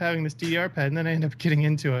ended up having this DDR pad, and then I ended up getting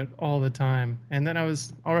into it all the time. And then I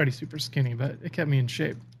was already super skinny, but it kept me in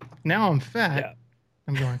shape. Now I'm fat. Yeah.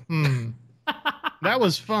 I'm going, that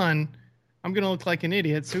was fun. I'm going to look like an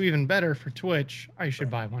idiot, so even better for Twitch, I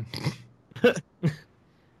should buy one.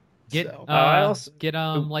 Get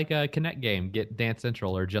like a Connect game. Get Dance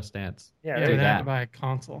Central or Just Dance. Yeah, do that. I have to buy a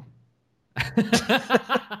console.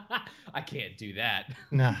 I can't do that.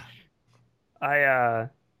 No.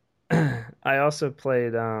 I also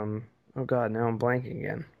played oh god, now I'm blanking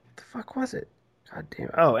again. What the fuck was it? God damn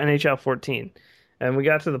it. Oh, NHL 14. And we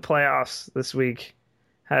got to the playoffs this week.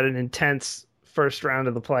 Had an intense first round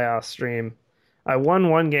of the playoff stream. I won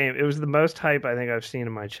one game. It was the most hype I think I've seen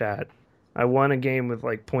in my chat. I won a game with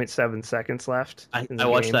like 0.7 seconds left. I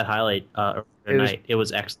watched that highlight tonight. It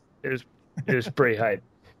was excellent. It was pretty hype.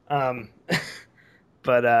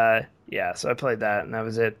 But yeah, so I played that and that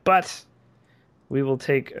was it. But we will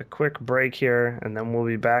take a quick break here, and then we'll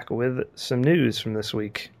be back with some news from this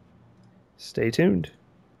week. Stay tuned.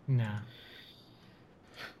 Nah,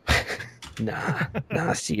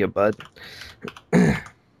 see you, bud.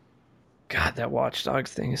 God, that Watch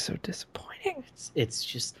Dogs thing is so disappointing.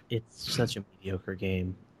 It's such a mediocre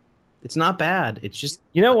game. It's not bad. It's just...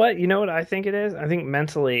 You know what I think it is? I think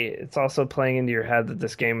mentally it's also playing into your head that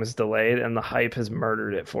this game was delayed and the hype has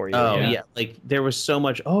murdered it for you. Oh, yeah. Like, there was so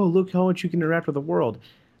much, look how much you can interact with the world.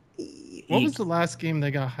 What was the last game that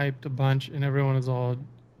got hyped a bunch and everyone was all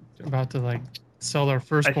about to, like, sell their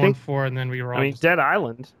firstborn for, and then we were all... Dead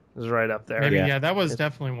Island. is right up there. Maybe, yeah, that was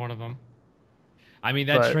definitely one of them. I mean,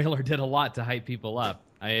 that trailer did a lot to hype people up.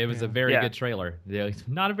 It was a very good trailer.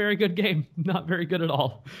 Not a very good game. Not very good at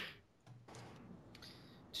all.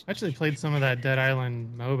 I actually played some of that Dead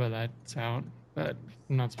Island MOBA that's out, but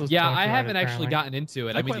I'm not supposed to talk I about haven't it, actually apparently. gotten into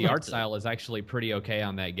it. I mean, the art style is actually pretty okay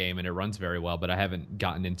on that game, and it runs very well, but I haven't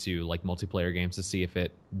gotten into like multiplayer games to see if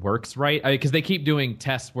it works right. Because they keep doing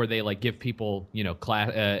tests where they like give people,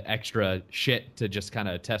 extra shit to just kind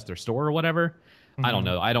of test their store or whatever. Mm-hmm. I don't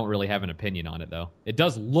know. I don't really have an opinion on it, though. It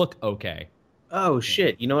does look okay. Oh,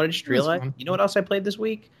 shit. You know what I just realized? You know what else I played this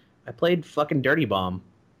week? I played fucking Dirty Bomb.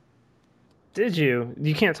 Did you?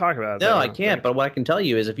 You can't talk about it. No, I can't. But what I can tell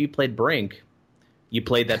you is if you played Brink, you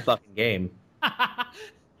played that fucking game.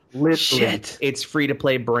 Literally, shit. It's free to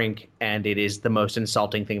play Brink, and it is the most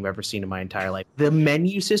insulting thing I've ever seen in my entire life. The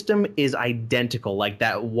menu system is identical, like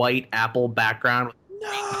that white Apple background.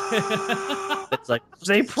 No! It's like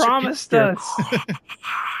they promised us.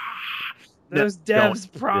 Those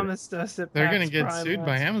devs promised us that they're going to get sued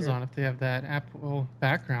by Amazon if they have that Apple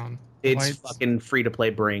background. It's fucking free to play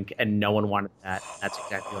Brink, and no one wanted that. That's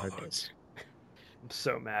exactly what it is. I'm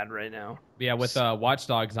so mad right now. Yeah, with Watch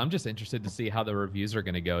Dogs, I'm just interested to see how the reviews are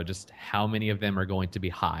going to go. Just how many of them are going to be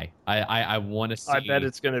high. I want to see. I bet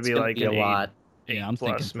it's going to be like a lot. Yeah, I'm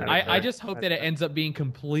thinking. I just hope that it ends up being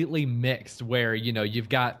completely mixed, where you've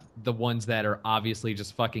got the ones that are obviously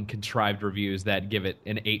just fucking contrived reviews that give it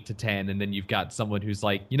an 8 to 10, and then you've got someone who's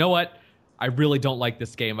like, you know what? I really don't like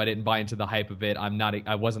this game. I didn't buy into the hype of it.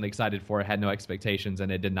 I wasn't excited for it. Had no expectations,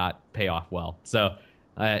 and it did not pay off well. So,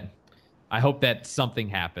 I hope that something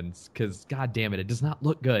happens because, god damn it, it does not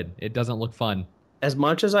look good. It doesn't look fun. As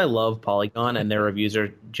much as I love Polygon and their reviews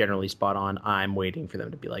are generally spot on, I'm waiting for them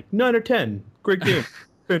to be like 9 or 10. Great game.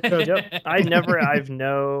 Yep. I've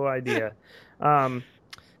no idea. All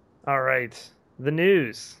right, the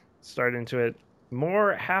news. Start into it.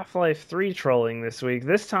 More Half-Life 3 trolling this week,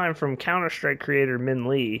 this time from Counter-Strike creator Min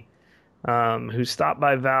Lee, who stopped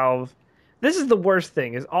by Valve. This is the worst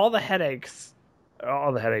thing, is all the headlines,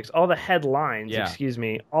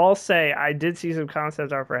 all say, I did see some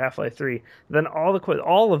concept art for Half-Life 3. Then all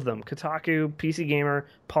of them, Kotaku, PC Gamer,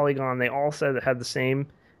 Polygon, they all said it had the same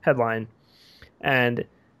headline. And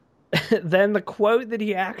then the quote that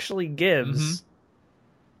he actually gives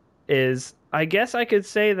is, I guess I could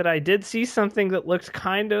say that I did see something that looked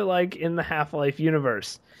kind of like in the Half-Life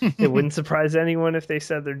universe. It wouldn't surprise anyone if they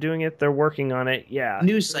said they're doing it, they're working on it. Yeah.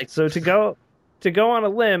 News site. So to go on a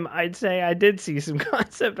limb, I'd say I did see some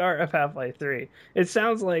concept art of Half-Life 3. It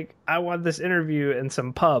sounds like I want this interview in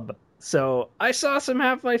some pub. So I saw some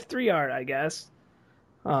Half-Life 3 art, I guess.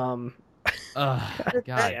 God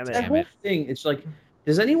damn that whole thing, it's like,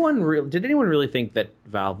 did anyone really think that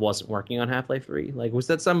Valve wasn't working on Half-Life 3? Like, was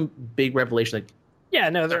that some big revelation? Like, yeah,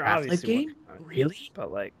 no, they're Half-Life obviously game? Really?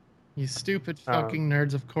 But like, You stupid fucking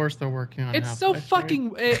nerds. Of course they're working on It's so Half-Life 3.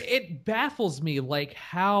 fucking... It baffles me, like,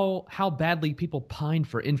 how badly people pine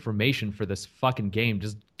for information for this fucking game.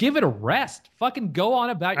 Just give it a rest. Fucking go on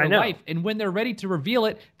about your life. And when they're ready to reveal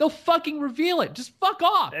it, they'll fucking reveal it. Just fuck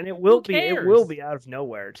off. And it will be out of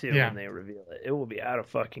nowhere, too, when they reveal it. It will be out of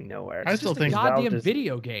fucking nowhere. I still think it's a goddamn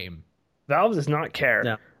video game. Valve does not care.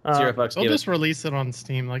 No. Zero fucks. They'll just release it on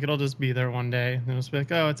Steam. Like, it'll just be there one day. And it'll just be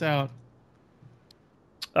like, oh, it's out.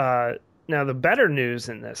 Now, the better news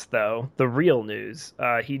in this, though, the real news,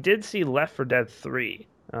 he did see Left 4 Dead 3,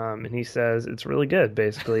 and he says it's really good,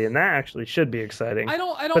 basically, and that actually should be exciting. I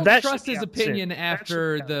don't trust his opinion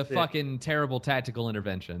after the fucking terrible tactical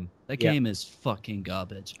intervention. That game is fucking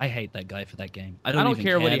garbage. I hate that guy for that game. I don't even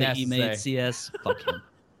care what he that has he to made say. CS. Fuck him.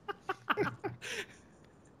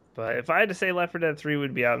 But if I had to say Left 4 Dead 3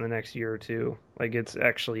 would be out in the next year or two, like, it's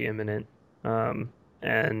actually imminent,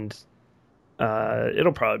 and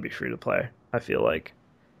it'll probably be free to play. I feel like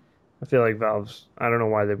Valve's. I don't know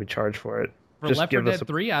why they would charge for it. For Left 4 Dead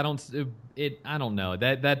 3, I don't know.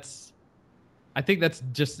 That's. I think that's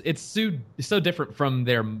just it's so different from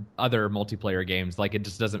their other multiplayer games. Like, it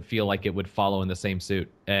just doesn't feel like it would follow in the same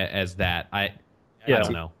suit as that. I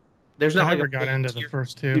don't know. There's I not never like got into the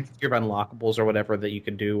first two. Tier of unlockables or whatever that you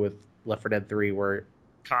could do with Left 4 Dead 3 where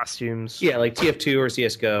Costumes. Yeah, like TF2 or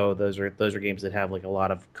CSGO, those are games that have like a lot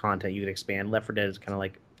of content you could expand. Left 4 Dead is kind of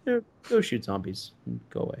like, go shoot zombies and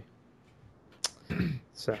go away.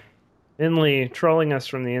 So, Inley trolling us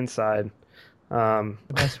from the inside. The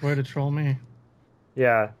best way to troll me.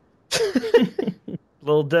 Yeah.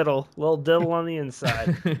 little diddle on the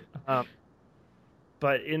inside.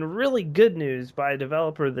 But in really good news by a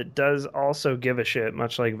developer that does also give a shit,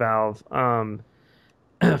 much like Valve,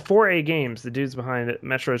 4A Games, the dudes behind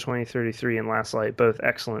Metro 2033 and Last Light, both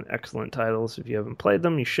excellent titles. If you haven't played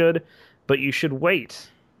them, you should. But you should wait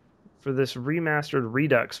for this remastered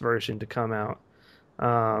Redux version to come out.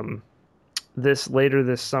 Later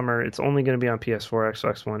this summer. It's only going to be on PS4,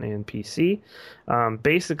 Xbox One, and PC.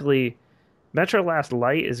 Basically, Metro Last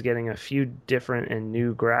Light is getting a few different and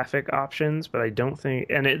new graphic options, but I don't think...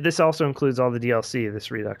 And this also includes all the DLC,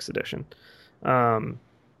 this Redux edition.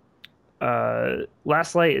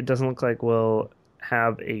 Last Light, it doesn't look like will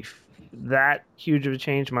have that huge of a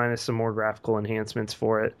change, minus some more graphical enhancements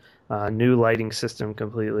for it. New lighting system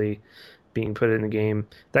completely being put in the game.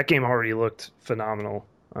 That game already looked phenomenal.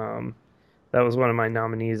 That was one of my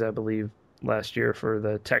nominees, I believe, last year for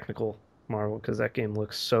the technical Marvel, because that game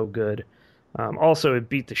looks so good. Also, it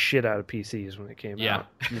beat the shit out of PCs when it came out.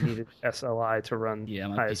 You needed SLI to run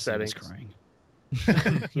my highest PC settings. was crying.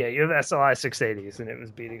 Yeah, you have SLI 680s, and it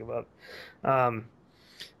was beating them up.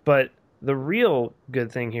 But the real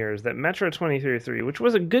good thing here is that Metro 2033, which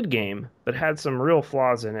was a good game, but had some real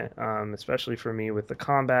flaws in it, especially for me with the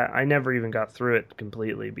combat. I never even got through it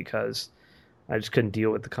completely because I just couldn't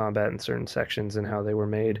deal with the combat in certain sections and how they were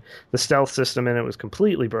made. The stealth system in it was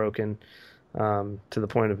completely broken, to the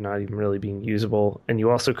point of not even really being usable. And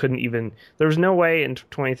you also couldn't even... There was no way in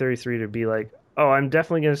 2033 to be like, oh, I'm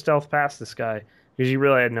definitely going to stealth past this guy, because you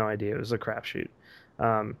really had no idea. It was a crapshoot.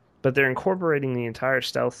 But they're incorporating the entire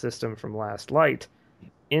stealth system from Last Light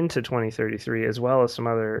into 2033, as well as some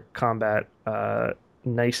other combat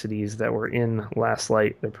niceties that were in Last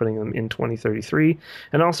Light. They're putting them in 2033,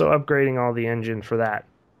 and also upgrading all the engine for that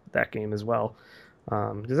game as well.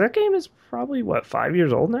 Because that game is probably, 5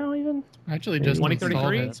 years old now even? I actually just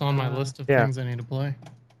installed it. It's on my list of things I need to play.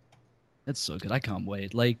 It's so good. I can't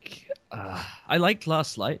wait. I liked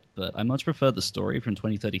Last Light, but I much prefer the story from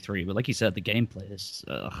 2033. But like you said, the gameplay is...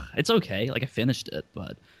 it's okay. I finished it,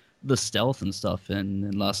 but the stealth and stuff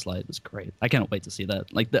in Last Light was great. I can't wait to see that.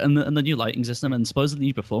 And the new lighting system, and supposedly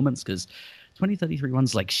new performance, because 2033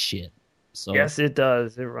 runs like shit. So yes, it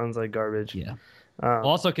does. It runs like garbage. Yeah.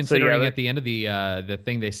 Also, considering at the end of the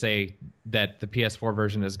thing, they say that the PS4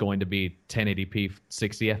 version is going to be 1080p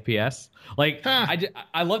 60 FPS.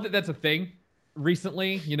 I love that that's a thing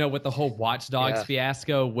recently, with the whole Watch Dogs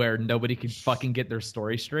fiasco where nobody can fucking get their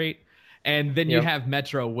story straight. And then you have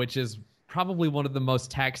Metro, which is probably one of the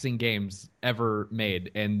most taxing games ever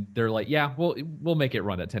made. And they're like, yeah, we'll make it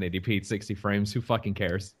run at 1080p 60 frames. Who fucking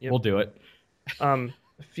cares? We'll do it. A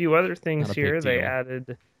few other things here. They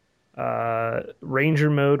added... Ranger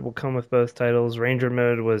mode will come with both titles. Ranger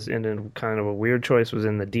mode was in a kind of a weird choice, was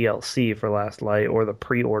in the DLC for Last Light or the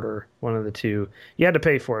pre-order, one of the two. You had to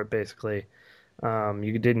pay for it, basically.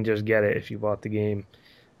 You didn't just get it if you bought the game.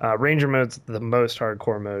 Ranger mode's the most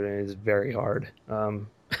hardcore mode, and it is very hard. From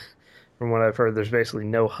what I've heard, there's basically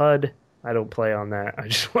no HUD. I don't play on that. I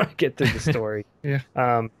just want to get through the story. If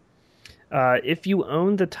you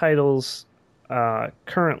own the titles...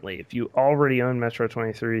 currently, if you already own Metro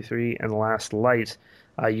 2033 and Last Light,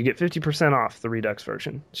 you get 50% off the Redux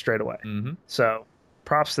version straight away. Mm-hmm. So,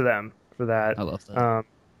 props to them for that. I love that.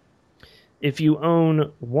 If you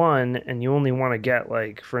own one and you only want to get,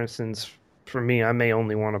 for instance, for me, I may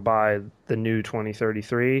only want to buy the new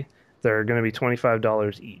 2033. They're going to be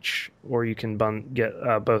 $25 each, or you can get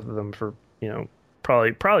both of them for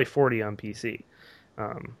probably $40 on PC.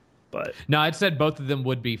 But no, I'd said both of them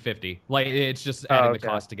would be 50. It's just adding the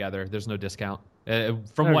cost together. There's no discount.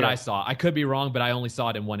 From what I saw, I could be wrong, but I only saw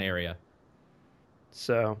it in one area.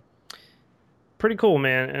 So, pretty cool,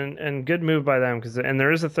 man, and good move by them. And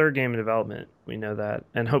there is a third game in development. We know that,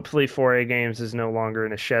 and hopefully 4A Games is no longer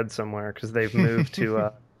in a shed somewhere, because they've moved to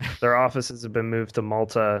their offices have been moved to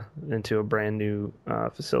Malta into a brand new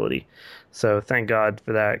facility. So thank God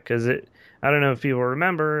for that, because I don't know if people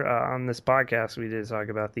remember, on this podcast we did talk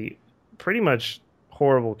about the pretty much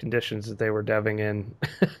horrible conditions that they were deving in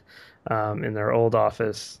their old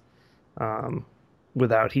office,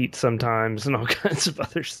 without heat sometimes and all kinds of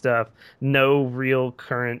other stuff. No real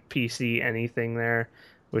current PC anything there,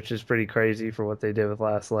 which is pretty crazy for what they did with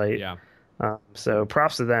Last Light. Yeah. So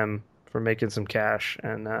props to them for making some cash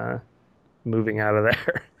and moving out of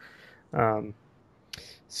there.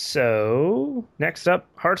 So next up,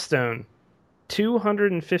 Hearthstone.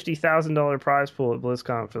 $250,000 prize pool at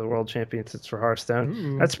BlizzCon for the World Championships for Hearthstone.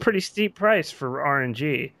 Ooh. That's a pretty steep price for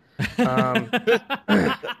RNG.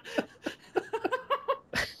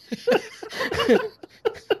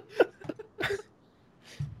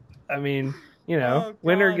 I mean,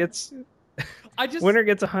 winner gets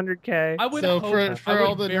 $100K. I would for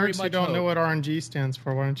all the nerds who don't know what RNG stands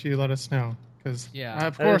for, why don't you let us know? Because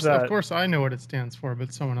of course I know what it stands for,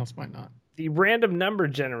 but someone else might not. the random number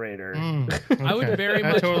generator. Okay. I would very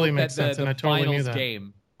that much totally hope makes that sense, the and I totally knew finals that.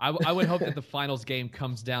 game. I would hope that the finals game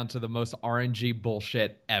comes down to the most RNG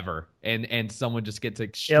bullshit ever, and someone just gets Yeah,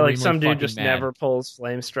 extremely like some dude fucking just mad. never pulls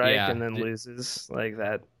Flame Strike Yeah. and then loses like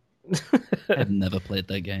that. I've never played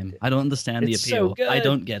that game. I don't understand the It's so appeal. I good.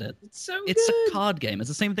 don't get it. It's so It's good. a card game. It's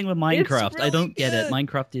the same thing with Minecraft. I really don't get it. good.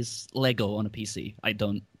 Minecraft is Lego on a PC. I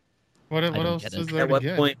don't. What don't else get is it. there At to what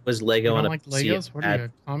get? point was You Lego don't on a like PC Legos? What are bad? you,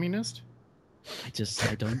 a communist?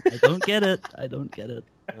 I don't get it. I don't get it.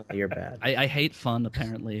 You're bad. I hate fun.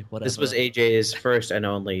 Apparently, whatever. This was AJ's first and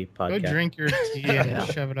only Go podcast. drink your tea and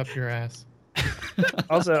shove it up your ass.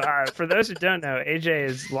 Also, for those who don't know, AJ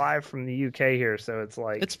is live from the UK here, so it's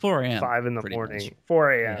like It's 4 a.m. 5 in the pretty morning, much.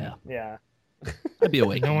 4 a.m. Yeah. I'd be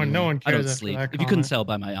awake. No one I cares don't after sleep. that If you couldn't comment. tell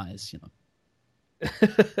by my eyes, you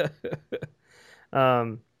know.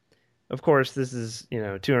 Of course, this is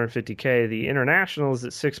 250K. The international is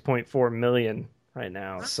at 6.4 million right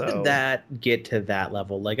now. How So did that get to that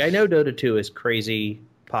level? Like, I know Dota 2 is crazy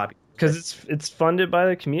popular. because it's funded by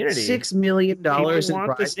the community. $6 million in want this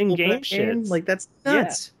prize pool in-game for that game? shit. Like, that's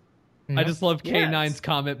nuts. I just love Yes. K9's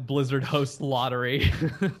comment. Blizzard hosts lottery.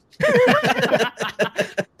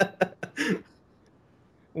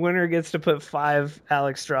 Winner gets to put 5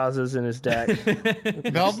 Alex Strazas in his deck.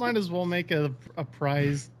 Valve might as well make a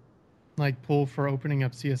prize like pool for opening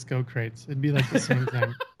up CS:GO crates. It'd be like the same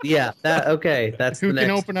thing. Yeah, okay. That's Who the can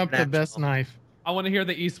next open up the best international. knife? I want to hear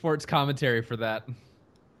the esports commentary for that.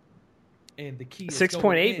 And the key is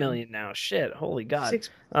 6.8 million now. Shit, holy god. 6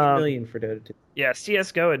 Um, million for Dota 2. Yeah,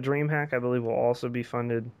 CS:GO at DreamHack, I believe, will also be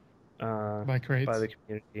funded By crates. by the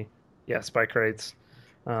community. Yes, by crates.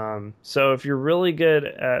 So if you're really good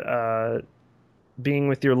at being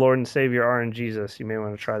with your Lord and Savior RNGesus, you may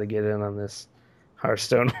want to try to get in on this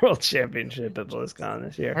Hearthstone World Championship at BlizzCon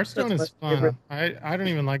this year. Hearthstone That's is my fun. favorite. I don't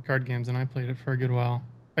even like card games, and I played it for a good while.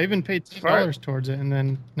 I even paid $2 towards it, and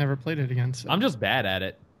then never played it again. So. I'm just bad at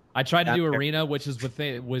it. I tried to Yeah, do fair. arena, which was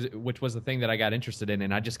the thing that I got interested in,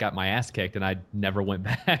 and I just got my ass kicked, and I never went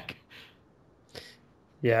back.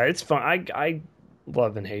 Yeah, it's fun. I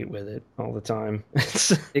love and hate with it all the time.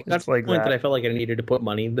 It got It's to like the point that that. I felt like I needed to put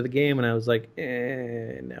money into the game, and I was like,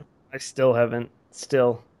 no. I still haven't.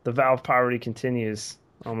 Still, the Valve poverty continues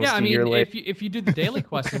almost Yeah, I a year mean, later. if you do the daily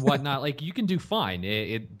quest and whatnot, like you can do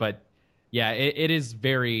fine. But yeah, it is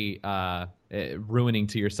very ruining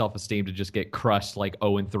to your self-esteem to just get crushed like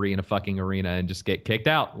 0-3 in a fucking arena and just get kicked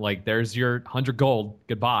out. Like there's your 100 gold.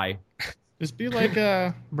 Goodbye. Just be like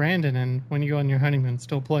Brandon, and when you go on your honeymoon,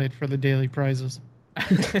 still play it for the daily prizes.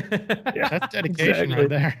 Yeah, That's dedication exactly. right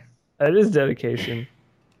there. That is dedication.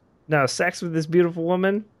 Now, sex with this beautiful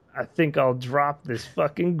woman, I think I'll drop this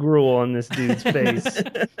fucking gruel on this dude's face.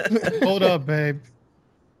 Hold up, babe.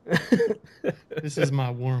 This is my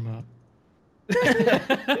warm-up.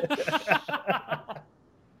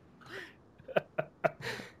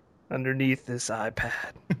 Underneath this iPad,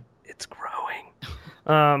 it's growing.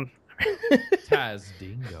 Taz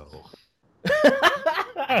Dingo.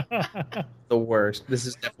 The worst. This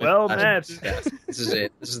is definitely Well, the last Matt. podcast. This is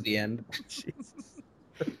it. This is the end.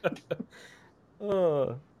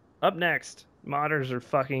 Up next, modders are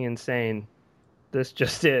fucking insane. This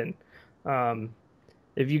just in.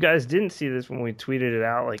 If you guys didn't see this when we tweeted it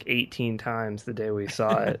out like 18 times the day we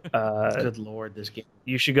saw it, Good lord, this game.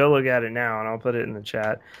 you should go look at it now, and I'll put it in the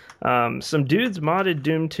chat. Some dudes modded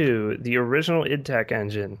Doom 2, the original id Tech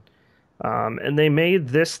engine, and they made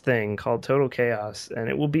this thing called Total Chaos, and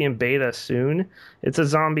it will be in beta soon. It's a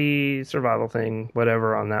zombie survival thing,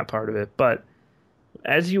 whatever on that part of it. But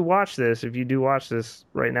as you watch this, if you do watch this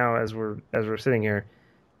right now as we're sitting here,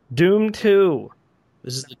 Doom 2,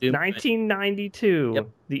 This is the Doom. 1992, Yep.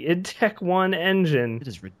 the id Tech 1 engine. It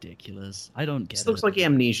is ridiculous. I don't get This it. looks like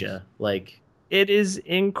Amnesia. Like, It is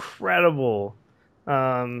incredible.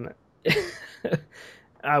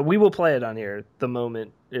 We will play it on here the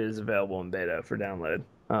moment it is available in beta for download.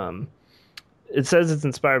 It says it's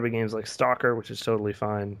inspired by games like Stalker, which is totally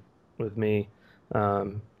fine with me.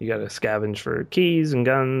 You got to scavenge for keys and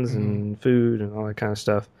guns and food and all that kind of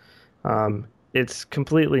stuff. It's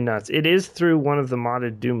completely nuts. It is through one of the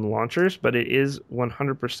modded Doom launchers, but it is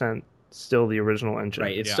 100% still the original engine.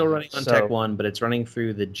 right, it's Yeah. still running on So- Tech 1, but it's running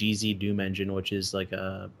through the GZ Doom engine, which is like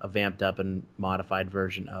a vamped up and modified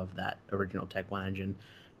version of that original Tech 1 engine.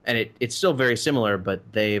 And it's still very similar, but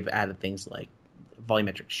they've added things like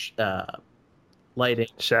volumetric lighting,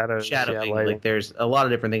 Shadowing. shadowing. lighting. Like, there's a lot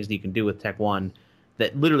of different things that you can do with Tech 1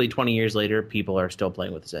 that literally 20 years later, people are still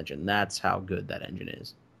playing with this engine. That's how good that engine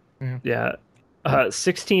is. Yeah.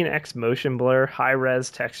 16x motion blur, high res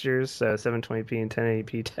textures, so 720p and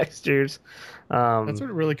 1080p textures. That's what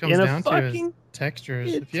it really comes in a down to is fucking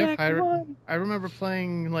textures. If you have Tech one. I remember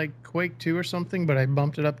playing like Quake 2 or something, but I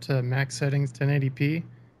bumped it up to max settings 1080p. It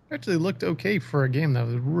actually looked okay for a game that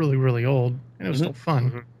was really, really old, and it was still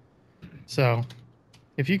fun. So,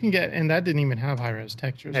 if you can get, and that didn't even have high res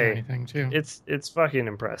textures or anything, too. It's fucking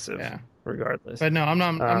impressive. Yeah. Regardless. But no, I'm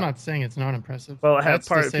not saying it's not impressive. Well, I have That's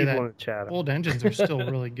part to of say people that in the chat. old engines are still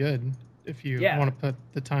really good if you Yeah. want to put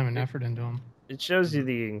the time and effort into them. It shows you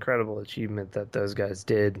the incredible achievement that those guys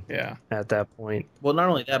did Yeah. at that point. Well, not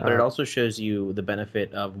only that, but it also shows you the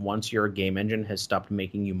benefit of once your game engine has stopped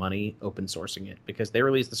making you money, open sourcing it, because they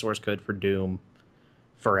released the source code for Doom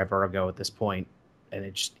forever ago at this point, and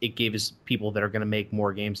it gives people that are going to make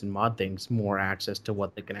more games and mod things more access to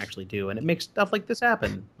what they can actually do, and it makes stuff like this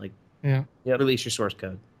happen. Like, Yeah. release your source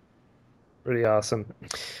code. Pretty awesome.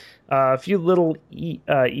 A few little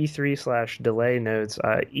E3/delay notes.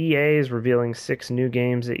 EA is revealing 6 new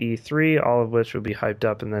games at E3, all of which will be hyped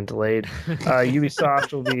up and then delayed.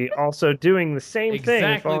 Ubisoft will be also doing the same thing,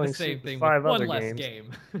 Exactly following the same suit thing with 5 with other one less games.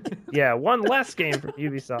 game. Yeah, one less game from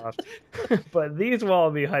Ubisoft. But these will all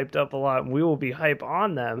be hyped up a lot, and we will be hype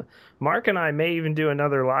on them. Mark and I may even do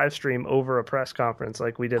another live stream over a press conference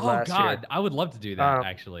like we did last year. Oh, God. I would love to do that,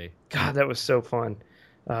 actually. God, that was so fun.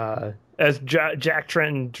 As Jack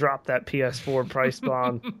Trenton dropped that PS4 price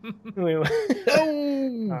bomb.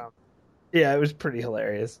 Yeah, it was pretty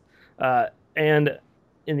hilarious. And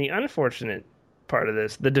in the unfortunate part of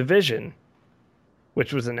this, The Division,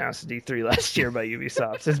 which was announced at E3 last year by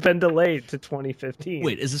Ubisoft, has been delayed to 2015.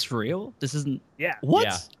 Wait, is this for real? This isn't. Yeah. What?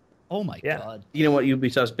 Yeah. Oh my Yeah. god. You know what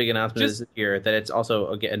Ubisoft's big announcement Just- is this year? That it's also,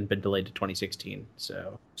 again, been delayed to 2016.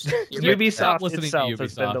 So Ubisoft Stop listening to itself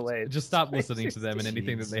has been Ubisoft. delayed. Just stop listening to them and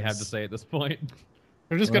anything that they have to say at this point.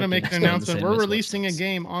 They're just going to make an Explain the announcement. same We're as releasing a Watch Dogs.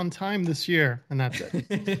 game on time this year, and that's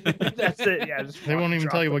it. That's it. Yeah, just They won't even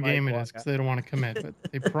drop tell you the what mic, game it walk is because they don't want to commit. But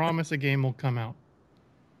they promise a game will come out.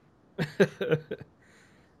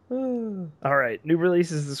 All right, new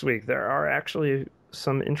releases this week. There are actually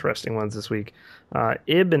some interesting ones this week.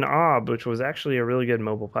 Ib and Ob, which was actually a really good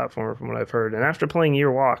mobile platformer from what I've heard. And after playing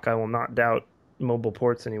Year Walk, I will not doubt mobile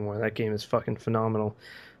ports anymore. That game is fucking phenomenal.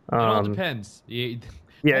 It all depends. Yeah, all it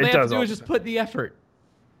they have does to do all is just put the effort.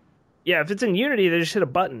 Yeah, if it's in Unity, they just hit a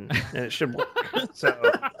button and it should work.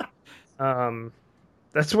 So,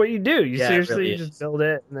 that's what you do. You Yeah, it seriously really you is. just build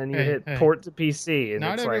it and then you hit Hey. port to PC, and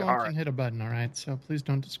Not it's like, everyone all can right, hit a button, all right? So please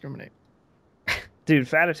don't discriminate. dude,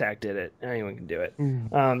 Fat Attack did it. Anyone can do it.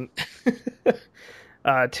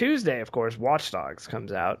 Tuesday, of course, Watch Dogs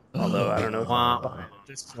comes out. Although I don't know if I'm buying it at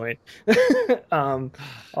this point.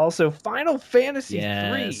 Also, Final Fantasy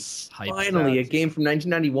Yes. Hype. finally, a game from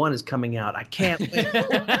 1991 is coming out. I can't wait.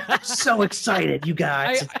 I'm so excited, you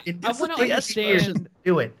guys. I want to understand.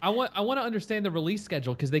 Do it. I want to understand the release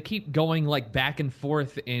schedule because they keep going like back and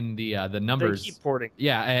forth in the numbers. They keep porting.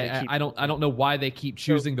 Yeah, keep I don't know why they keep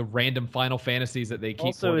choosing the random Final Fantasies that they keep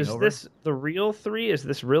Also, porting is over. this the real 3? Is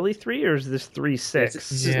this really 3, or is this 3-6?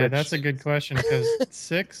 Yeah, that's a good question because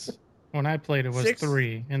 6, when I played it, was 6?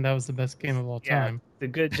 3, and that was the best game of all Yeah, time the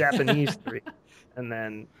good Japanese 3. And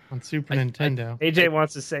then on Super Nintendo. AJ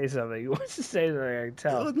wants to say something. He wants to say something. I can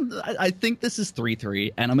tell. I think this is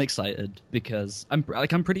 3-3, and I'm excited because I'm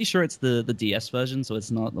pretty sure it's the DS version, so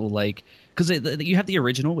it's not all like because you have the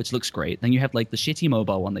original, which looks great. Then you have like the shitty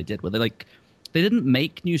mobile one they did, where they didn't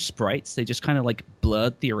make new sprites. They just kind of like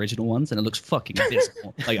blurred the original ones, and it looks fucking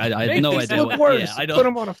abysmal. Like I have no idea. Look worse. Yeah, I Put don't.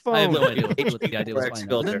 them on a phone. I have no idea what the idea was Correct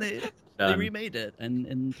behind that. And then filter. they Done. remade it and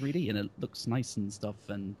in 3D, and it looks nice and stuff.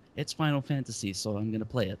 And it's Final Fantasy, so I'm gonna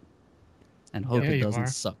play it and hope Yeah, it you doesn't are.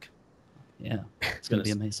 suck. Yeah, it's gonna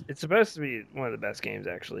be amazing. It's supposed to be one of the best games,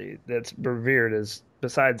 actually. That's revered as,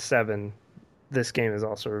 besides 7, this game is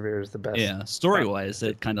also revered as the best. Yeah, story wise,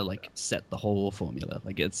 it kind of like set the whole formula.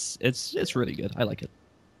 Like it's really good. I like it.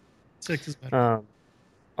 6 is better.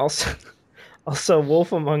 Also,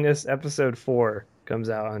 Wolf Among Us Episode 4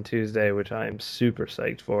 comes out on Tuesday, which I am super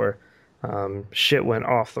psyched for. Shit went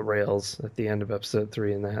off the rails at the end of Episode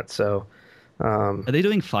 3 in that. So, Are they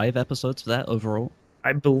doing 5 episodes for that overall?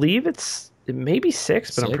 I believe it may be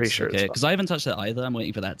 6, but I'm pretty sure Okay, it's because I haven't touched that either. I'm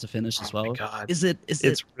waiting for that to finish as well. my God. Is it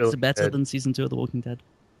It's really better good. than season 2 of The Walking Dead?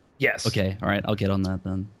 Yes. Okay, all right, I'll get on that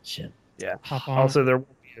then. Shit. Yeah. Hop on. Also, there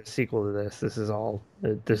won't be a sequel to this. This is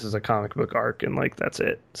a comic book arc, and like that's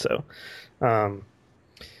it. So, and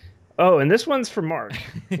this one's for Mark.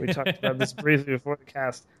 We talked about this briefly before the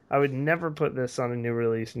cast. I would never put this on a new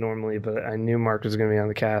release normally, but I knew Mark was going to be on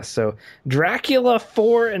the cast. So Dracula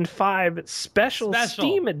 4 and 5 special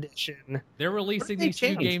Steam edition. They're releasing these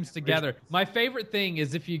two games together. My favorite thing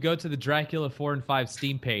is if you go to the Dracula 4 and 5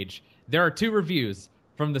 Steam page, there are 2 reviews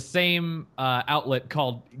from the same outlet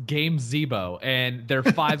called Game Zebo, and they're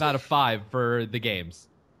 5 out of 5 for the games.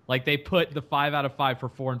 Like, they put the 5 out of 5 for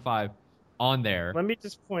 4 and 5 on there. Let me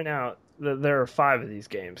just point out that there are 5 of these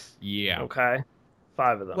games. Yeah. Okay?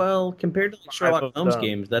 5 of them. Well, compared to the Sherlock Holmes them.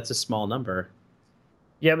 games, that's a small number.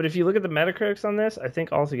 Yeah, but if you look at the Metacritics on this, I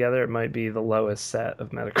think altogether it might be the lowest set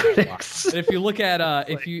of Metacritics. But if you look at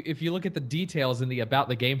if you look at the details in the about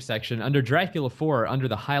the game section under Dracula 4, under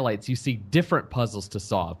the highlights, you see different puzzles to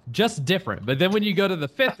solve, just different. But then when you go to the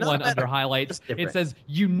 5th one under highlights, it says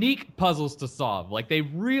unique puzzles to solve. Like they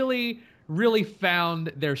really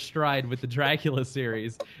found their stride with the Dracula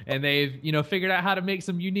series, and they've figured out how to make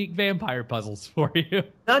some unique vampire puzzles for you.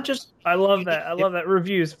 Not just I love that. I love that.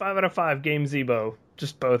 Reviews 5 out of 5. Game Zebo.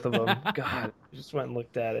 Just both of them. God, I just went and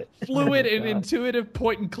looked at it. Fluid and intuitive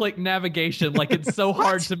point-and-click navigation. Like, it's so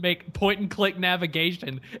hard to make point-and-click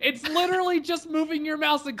navigation. It's literally just moving your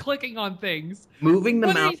mouse and clicking on things. Moving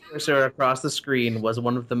the mouse cursor across the screen was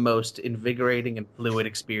one of the most invigorating and fluid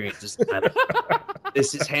experiences.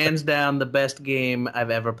 This is hands down the best game I've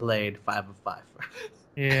ever played. 5 of 5.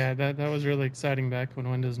 Yeah, that was really exciting back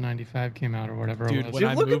when Windows 95 came out or whatever Dude, it was. when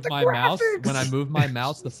I move my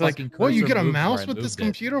mouse, the fucking cursor you get a moves mouse where I with this moved it.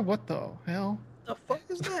 computer? What the hell? The fuck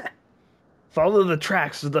is that? Follow the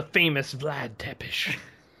tracks of the famous Vlad Tepes.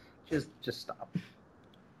 Just stop.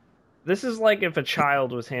 This is like if a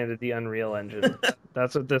child was handed the Unreal Engine.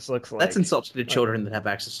 That's what this looks like. That's insulting to children that have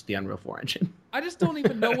access to the Unreal 4 engine. I just don't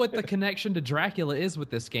even know what the connection to Dracula is with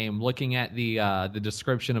this game. Looking at the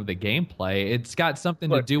description of the gameplay, it's got something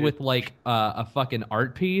to do with like a fucking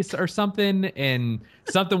art piece or something, and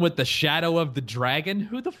something with the shadow of the dragon.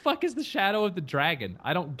 Who the fuck is the shadow of the dragon?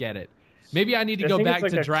 I don't get it. Maybe I need to go back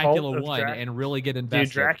to Dracula 1 and really get invested.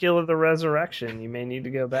 Dude, Dracula the Resurrection. You may need to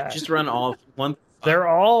go back. Just run all one. They're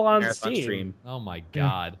all on Marathon Steam. Stream. Oh my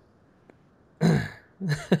god.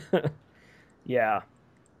 Yeah.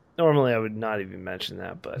 Normally I would not even mention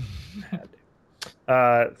that, but I had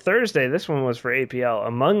to. Thursday, this one was for APL.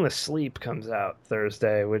 Among the Sleep comes out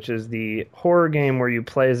Thursday, which is the horror game where you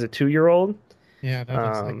play as a 2-year-old. Yeah, that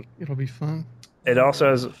looks like it'll be fun. It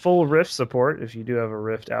also has full Rift support. If you do have a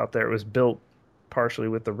Rift out there, it was built partially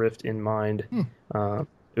with the Rift in mind.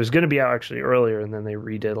 It was going to be out actually earlier, and then they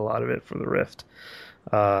redid a lot of it for the Rift.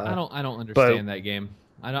 I don't understand that game.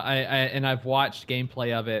 And I've watched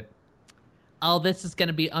gameplay of it. Oh, this is going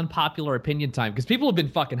to be unpopular opinion time because people have been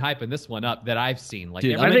fucking hyping this one up that I've seen. Like,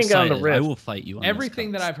 dude, I think on the Rift, I will fight you on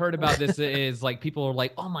everything that I've heard about this is like people are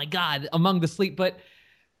like, "Oh my god, Among the Sleep," but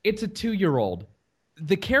it's a 2-year-old.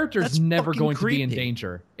 The character's never going to be in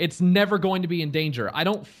danger. It's never going to be in danger. I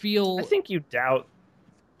don't feel. I think you doubt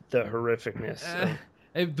the horrificness.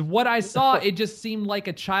 What I saw, it just seemed like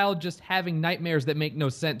a child just having nightmares that make no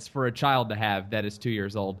sense for a child to have that is 2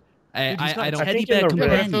 years old. I don't. Teddy bear But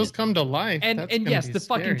companion. if those come to life, And yes, the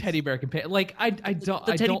scary. fucking teddy bear companion. Like I don't.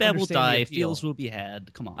 The teddy bear will die. Feel. Feels will be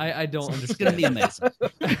had. Come on. I don't It's understand. gonna be amazing.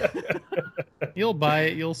 You'll buy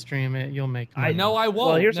it, you'll stream it, you'll make money. No, I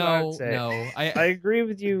won't. Well, here's no, what I would say. no. I agree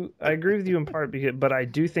with you. I agree with you in part, but I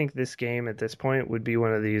do think this game at this point would be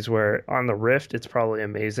one of these where on the Rift it's probably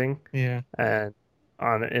amazing, Yeah. and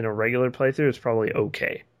in a regular playthrough it's probably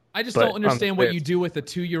okay. I just But don't understand on what the you do with a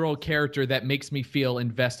 2-year-old character that makes me feel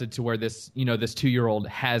invested to where this 2-year-old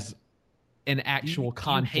has an actual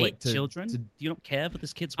conflict. Do you hate children? You don't care for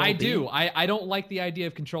this kid's I well-being? do. I don't like the idea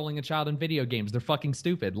of controlling a child in video games. They're fucking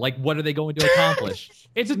stupid. Like, what are they going to accomplish?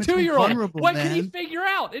 It's a Makes me 2-year-old. vulnerable, What can he man. figure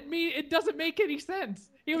out? It doesn't make any sense.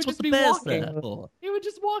 He would That's what just the be bear's walking. there for. He would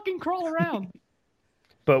just walk and crawl around.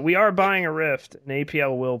 But we are buying a Rift, and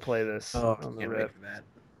APL will play this Oh, on the can't wait Rift. for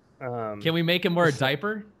that. Can we make him wear a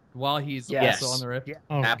diapper while he's Yes. also on the Rift? Yeah,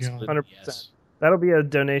 Oh, Absolutely. God. 100%. Yes. That'll be a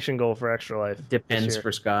donation goal for Extra Life. Depends this year.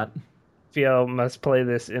 for Scott. APL must play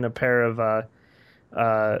this in a pair of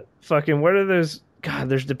fucking what are those? God,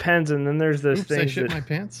 there's Depends, and then there's those Oops, I things shit that. my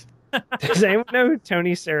pants. Does anyone know who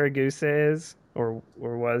Tony Saragusa is, or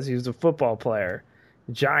was? He was a football player,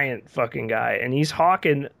 giant fucking guy, and he's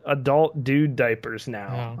hawking adult dude diapers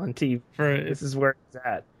now Oh. on TV. For This is where it's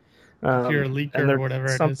at. if you're a leaker and they're or whatever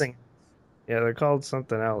it is. something. Yeah, they're called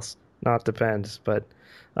something else. Not Depends, but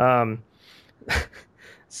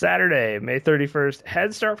Saturday, May 31st,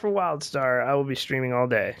 Head Start for WildStar. I will be streaming all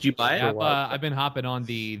day. Did you buy it? Yeah, I've been hopping on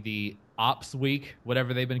the Ops Week,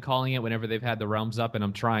 whatever they've been calling it, whenever they've had the realms up, and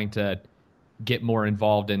I'm trying to get more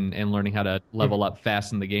involved in learning how to level up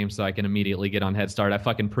fast in the game so I can immediately get on Head Start. I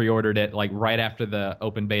fucking pre-ordered it like right after the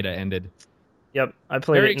open beta ended. Yep, I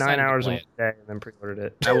played Very it 9 excited to hours play a it. day and then pre-ordered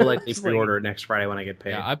it. I will likely pre-order it next Friday when I get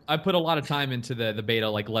paid. Yeah, I put a lot of time into the beta,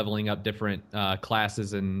 like leveling up different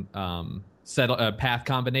classes and path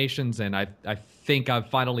combinations, and I think I'm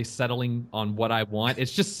finally settling on what I want.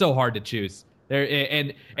 It's just so hard to choose.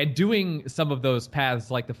 And doing some of those paths,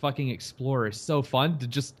 like the fucking Explorer, is so fun to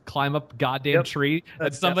just climb up a goddamn tree that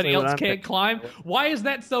That's somebody definitely else what I'm can't thinking. climb. Why is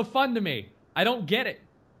that so fun to me? I don't get it.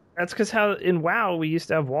 That's because how in WoW we used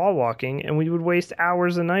to have wall walking, and we would waste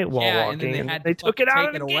hours a night wall yeah, walking, and then they took it out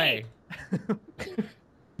of the away. game.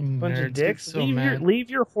 Bunch of Nerds dicks. get so mad. Leave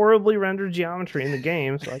your horribly rendered geometry in the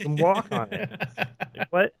game so I can walk on it. Like,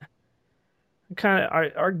 what?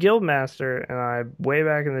 Our guild master and I, way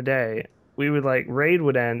back in the day, we would like raid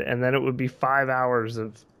would end, and then it would be 5 hours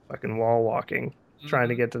of fucking wall walking, trying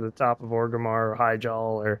to get to the top of Orgrimmar or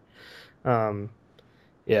Hyjal or,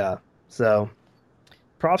 yeah. So,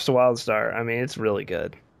 props to WildStar. I mean, it's really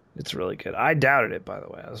good. It's really good. I doubted it, by the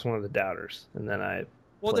way. I was one of the doubters, and then I.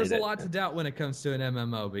 Well, there's a played it. lot to doubt when it comes to an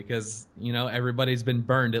MMO because, you know, everybody's been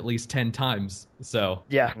burned at least 10 times. So,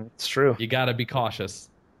 Yeah, it's true. you got to be cautious.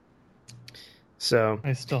 So,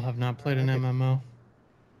 I still have not played an MMO.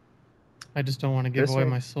 I just don't want to give This away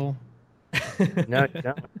one? my soul. no, you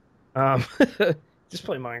don't. Just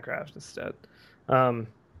play Minecraft instead.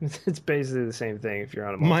 It's basically the same thing if you're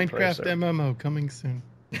on a multiplayer Minecraft server. MMO coming soon.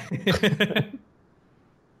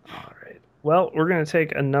 All right. Well, we're going to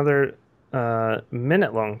take another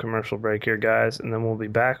minute-long commercial break here, guys, and then we'll be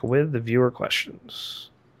back with the viewer questions.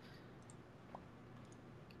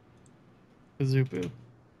 Bazoopu.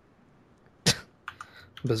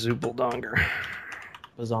 Bazoople Donger.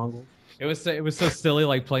 Bazongle. It was so silly,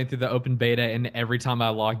 like playing through the open beta, and every time I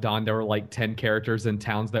logged on, there were like 10 characters in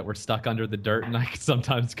towns that were stuck under the dirt, and I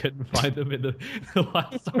sometimes couldn't find them in the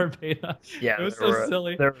WildStar beta. Yeah, it was there so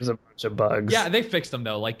silly. There was a bunch of bugs. Yeah, they fixed them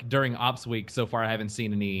though. Like during Ops Week, so far I haven't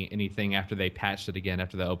seen anything after they patched it again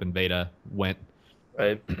after the open beta went.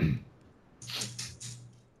 Right.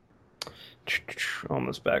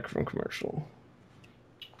 Almost back from commercial.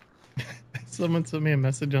 Someone sent me a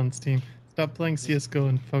message on Steam. Stop playing CSGO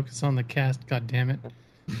and focus on the cast, god damn it.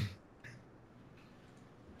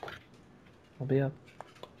 I'll be up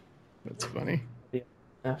That's funny.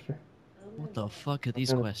 after. What the fuck are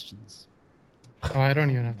these questions? Oh, I don't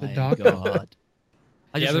even have to My dock. God.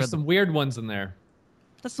 I Yeah, just there's read some weird ones in there.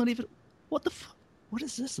 That's not even. What the fuck? What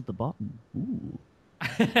is this at the bottom? Ooh.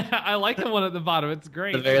 I like the one at the bottom. It's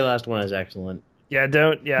great. The very last one is excellent. Yeah,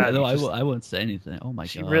 don't. Yeah, no, just- I won't say anything. Oh my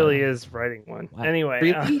She God. really is writing one. Wow. Anyway,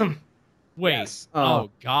 Really? Wait. Yes. Oh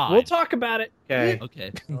God. we'll talk about it. Okay.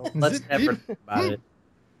 Okay. Let's never think about it.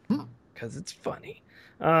 Because it's funny.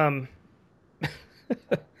 All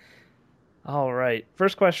right.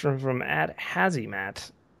 First question from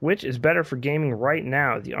 @Hazymat. Which is better for gaming right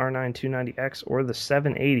now, the R9 290X or the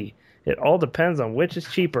 780? It all depends on which is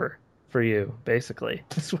cheaper for you, basically.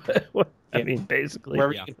 That's what I mean, basically.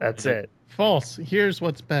 Wherever Yeah. you can That's find it. False. Here's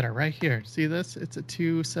what's better right here. See this? It's a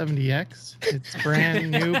 270X. It's brand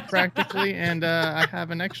new practically, and I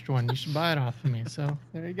have an extra one. You should buy it off of me. So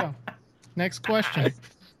there you go. Next question.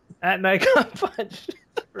 @Nikon Punch.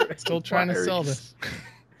 Still trying to sell this.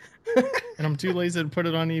 And I'm too lazy to put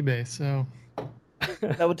it on eBay, so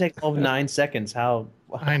That would take all of 9 seconds. How?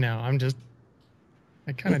 I know.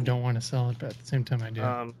 I kind of don't want to sell it, but at the same time I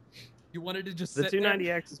do. You wanted to just The sit there?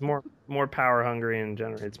 290X is more power hungry and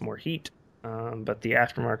generates more heat. But the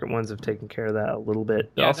aftermarket ones have taken care of that a little bit.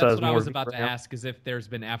 It Yeah, also that's has what I more was about to RAM. ask. Is if there's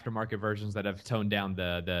been aftermarket versions that have toned down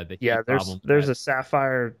the heat Yeah, problem. there's a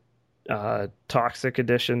Sapphire Toxic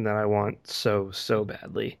edition that I want so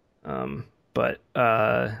badly. But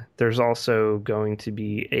there's also going to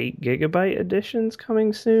be 8 gigabyte editions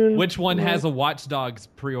coming soon. Which one has a Watch Dogs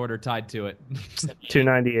pre-order tied to it?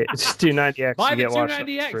 298? It's 290X. Buy you the get Watch Dogs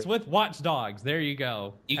 290X free. with Watch Dogs. There you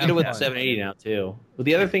go. You Have can do it with fun. 780 now too. But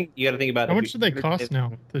the other thing you got to think about. How much do they cost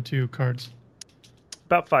now, the two cards?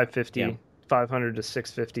 About 550, Yeah. 500 to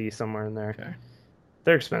 650, somewhere in there. Okay.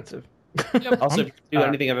 They're expensive. Also, if you do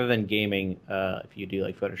anything other than gaming, if you do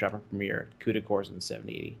like Photoshop or Premiere, CUDA cores in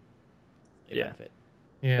 7080. They Yeah. benefit.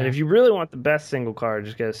 Yeah. And if you really want the best single card,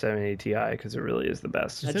 just get a 780 Ti because it really is the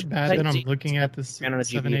best. Is it bad that I'm looking at this Ran on a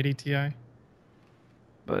GPU. 780 Ti?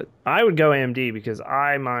 But I would go AMD because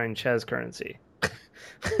I mine Ches currency.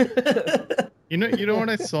 You know what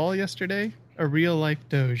I saw yesterday? A real life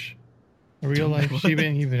Doge. A real life Shiba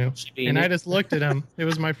Inu. And I just looked at him. It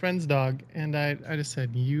was my friend's dog. And I just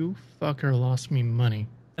said, you fucker lost me money.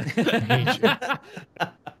 I hate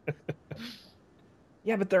you.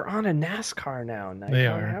 Yeah, but they're on a NASCAR now. Nikon. They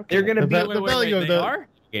are. How can They're going to be The value of they the are?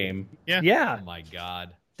 game. Yeah. Oh my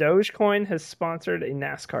god. Dogecoin has sponsored a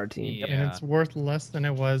NASCAR team. Yeah. And it's worth less than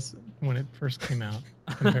it was when it first came out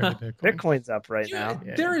compared to Bitcoin. Bitcoin's up right now.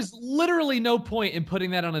 Yeah. There is literally no point in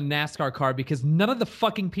putting that on a NASCAR car because none of the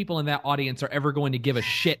fucking people in that audience are ever going to give a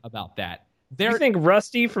shit about that. You think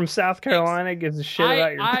Rusty from South Carolina gives a shit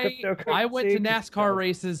about your cryptocurrency? I went to NASCAR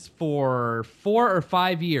races for 4 or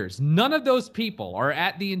 5 years. None of those people are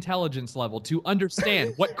at the intelligence level to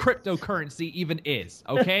understand what cryptocurrency even is,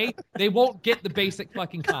 okay? They won't get the basic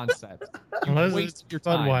fucking concept. You Unless waste it's your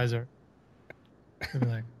time. Budweiser. They'd be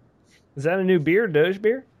like, Is that a new beer, Doge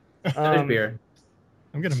beer? There's beer.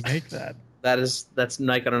 I'm gonna make that. That's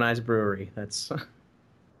Nikon and I's brewery. That's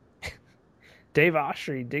Dave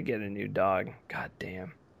Oshry did get a new dog. God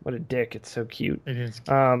damn. What a dick. It's so cute. It is.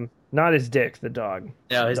 Not his dick, the dog.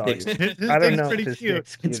 no, his Dog dick's is- His I don't thing's know pretty if his cute.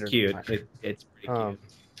 dick's it's or cute. not. It's pretty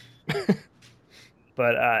cute.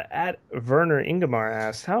 But at Werner Ingemar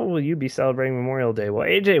asks, how will you be celebrating Memorial Day? Well,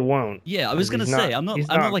 AJ won't. Yeah, I was gonna He's say not- I'm not he's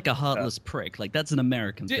I'm not- not like a heartless prick. Like that's an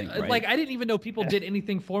American thing, right? Like, I didn't even know people did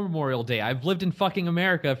anything for Memorial Day. I've lived in fucking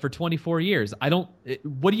America for 24 years. I don't.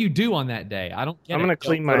 What do you do on that day? I don't get I'm it. going to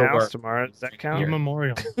clean my Go to house work. tomorrow. Does that Your count?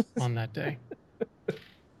 memorial on that day.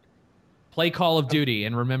 Play Call of Duty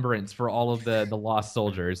in remembrance for all of the lost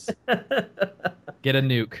soldiers. Get a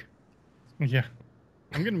nuke. Yeah.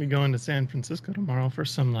 I'm gonna be going to San Francisco tomorrow for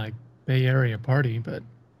some like Bay Area party, but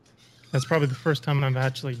that's probably the first time I've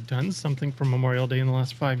actually done something for Memorial Day in the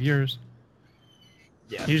last 5 years.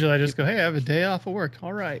 Yeah. Usually I just go, hey, I have a day off of work.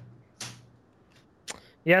 All right.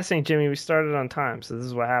 Yeah, St. Jimmy, we started on time, so this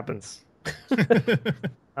is what happens.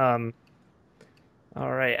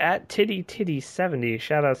 All right, at Titty70,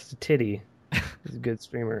 shout outs to Titty. He's a good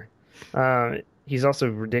streamer. He's also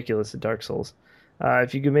ridiculous at Dark Souls.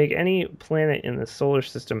 If you could make any planet in the solar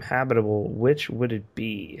system habitable, which would it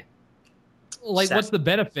be? Like, what's the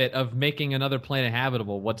benefit of making another planet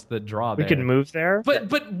habitable? What's the draw We there? could move there. But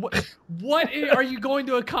what are you going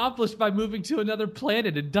to accomplish by moving to another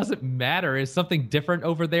planet? It doesn't matter. Is something different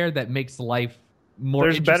over there that makes life more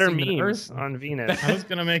There's better interesting than memes Earth? on Venus. I was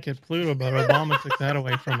gonna make it Pluto, but Obama took that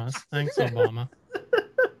away from us. Thanks, Obama.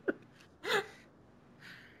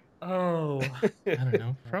 Oh, I don't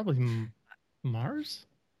know. Probably Mars?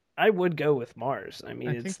 I would go with Mars. I mean,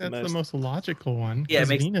 I it's think the that's most. the most logical one. Yeah, it 'cause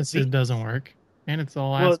makes- Venus it doesn't work. And it's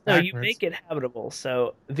all Well, ass no, backwards. you make it habitable.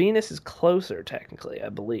 So Venus is closer, technically, I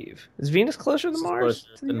believe. Is Venus closer than It's Mars?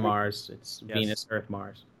 closer than Mars. It's Yes. Venus, Earth,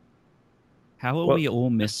 Mars. How are Well, we all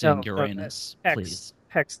missing no, Uranus, Hex, please?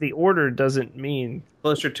 Hex, the order doesn't mean.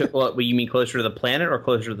 Closer to what? You mean closer to the planet or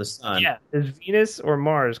closer to the sun? Yeah, is Venus or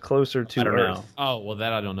Mars closer to I don't Earth? know. Oh, well,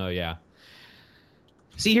 that I don't know. Yeah.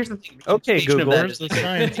 See, here's the thing. Okay, Speaking of Google. that, Where's the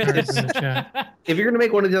science nerds in the chat? if you're going to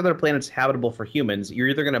make one of the other planets habitable for humans, you're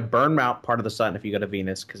either going to burn out part of the sun if you go to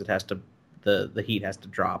Venus because it has to, the heat has to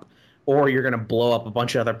drop, or you're going to blow up a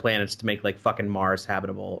bunch of other planets to make like fucking Mars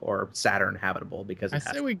habitable or Saturn habitable because I it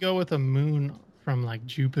has say we go with a moon from like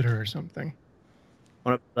Jupiter or something.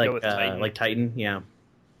 to, Go with Titan. like Titan. Yeah,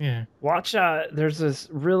 Yeah. Watch. There's this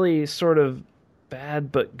really sort of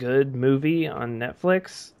bad but good movie on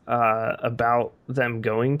Netflix about them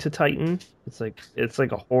going to Titan. It's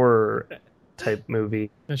like a horror type movie.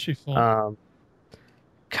 Does she fall?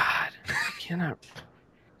 God,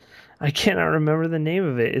 I cannot remember the name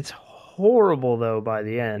of it. It's horrible though. By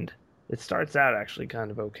the end, it starts out actually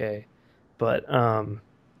kind of okay, but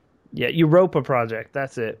yeah, Europa Project.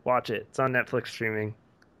 That's it. Watch it. It's on Netflix streaming.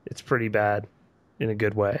 It's pretty bad, in a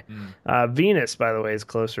good way. Venus, by the way, is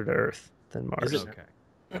closer to Earth than Mars. Okay.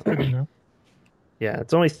 Good enough. Yeah,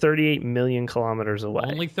 it's only 38 million kilometers away.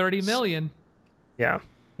 Only 30 million. Yeah,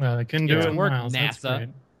 Well, I couldn't do Good it in work, miles. That's NASA.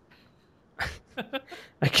 great.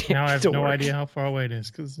 I can't. Now I have still no work. idea how far away it is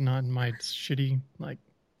because it's not in my shitty like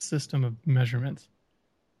system of measurements.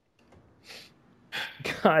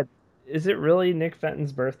 God, is it really Nick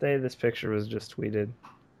Fenton's birthday? This picture was just tweeted.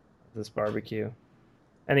 This barbecue.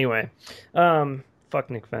 Anyway, fuck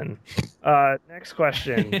Nick Fenton. Next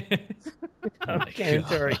question. Okay, God.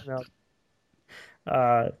 sorry. No.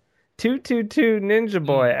 222 Ninja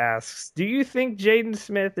Boy asks, do you think Jaden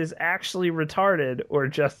Smith is actually retarded or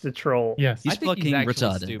just a troll? Yes. He's I think he's fucking actually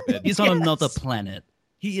retarded. stupid. He's on another planet.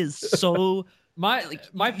 He is so. My you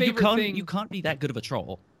favorite can't, thing. You can't be that good of a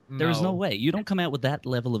troll. There is no way. You don't come out with that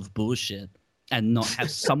level of bullshit and not have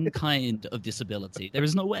some kind of disability. There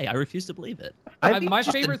is no way. I refuse to believe it. My just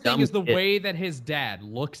a favorite thing dumb is the kid. way that his dad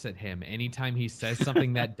looks at him anytime he says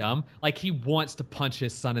something that dumb. Like he wants to punch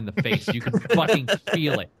his son in the face. You can fucking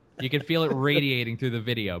feel it. You can feel it radiating through the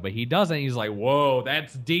video, but he doesn't. He's like, whoa,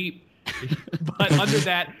 that's deep. But under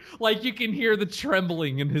that, like, you can hear the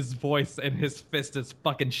trembling in his voice, and his fist is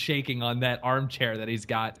fucking shaking on that armchair that he's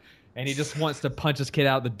got, and he just wants to punch his kid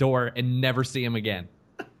out the door and never see him again.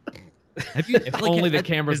 If only the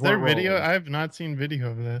cameras Is there weren't video? rolling. I have not seen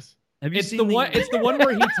video of this. It's the one. It's the one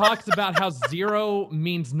where he talks about how 0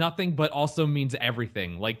 means nothing, but also means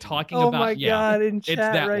everything. Like talking Oh about. my god! In it's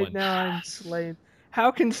chat that right one. now, I'm slain. How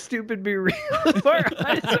can stupid be real? If our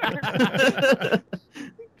eyes are-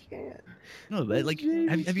 can't. No, but like,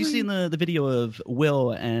 have you seen the video of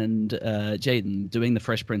Will and Jaden doing the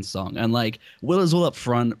Fresh Prince song? And like, Will is all up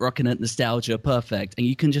front, rocking it, nostalgia, perfect, and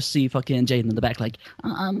you can just see fucking Jaden in the back, like,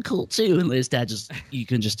 I'm cool too. And his dad you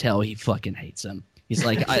can just tell he fucking hates him. He's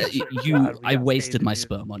like, I wasted my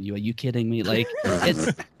sperm on you. Are you kidding me? Like,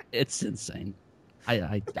 it's insane.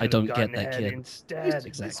 I don't get that kid. Instead.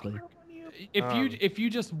 Exactly. If you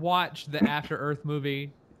just watch the After Earth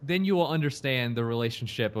movie, then you will understand the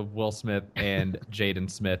relationship of Will Smith and Jaden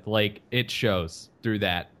Smith. Like, it shows through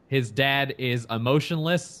that. His dad is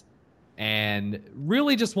emotionless and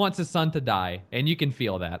really just wants his son to die, and you can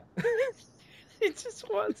feel that. He just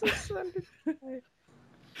wants his son to die.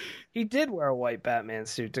 He did wear a white Batman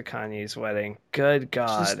suit to Kanye's wedding. Good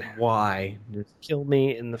God. Just why? Kill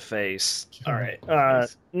me in the face. All right.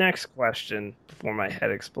 Next question before my head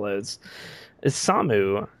explodes.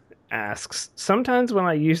 Samu asks, sometimes when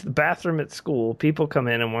I use the bathroom at school, people come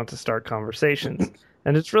in and want to start conversations.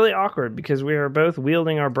 And it's really awkward because we are both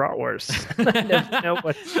wielding our bratwursts. I never know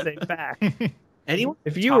what to say back. Anyone?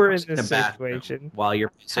 If you were in talks this the bathroom situation, while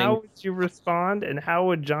you're pissing, how would you respond, and how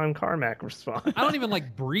would John Carmack respond? I don't even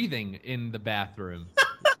like breathing in the bathroom.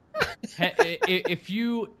 If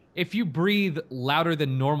you breathe louder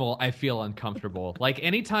than normal, I feel uncomfortable. Like,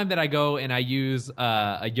 anytime that I go and I use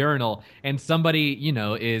a urinal and somebody,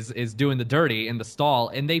 is doing the dirty in the stall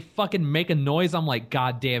and they fucking make a noise, I'm like,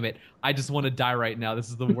 God damn it. I just want to die right now. This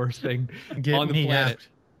is the worst thing on the planet.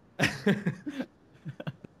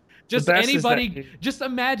 Just anybody, just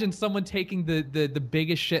imagine someone taking the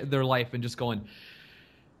biggest shit in their life and just going,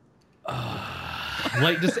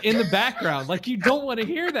 like, just in the background. Like, you don't want to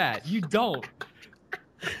hear that. You don't.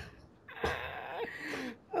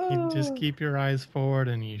 You just keep your eyes forward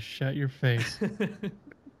and you shut your face.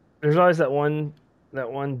 There's always that one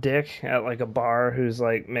dick at like a bar who's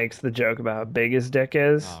like makes the joke about how big his dick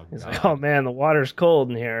is. He's like, oh man, the water's cold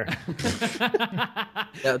in here.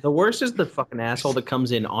 Yeah, the worst is the fucking asshole that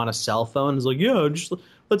comes in on a cell phone and is like, yeah, just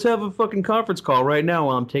let's have a fucking conference call right now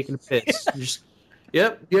while I'm taking a piss. Just,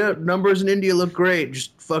 yep, numbers in India look great.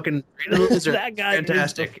 Just fucking that guy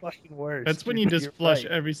fantastic. is the fucking worst. That's when you just You're flush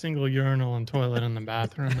right. every single urinal and toilet in the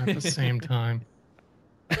bathroom at the same time.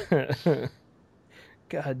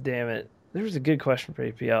 God damn it. There was a good question for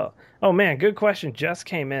APL. Oh man, good question just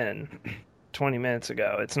came in 20 minutes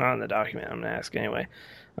ago. It's not in the document. I'm going to ask anyway.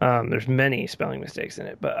 There's many spelling mistakes in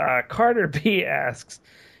it. But Carter B asks,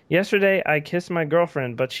 yesterday I kissed my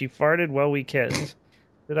girlfriend, but she farted while we kissed.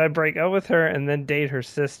 Did I break up with her and then date her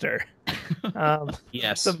sister?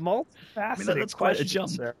 Yes. The multifaceted that's quite a question, jump,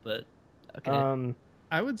 sir. but okay.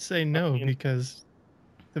 I would say no, because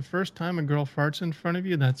the first time a girl farts in front of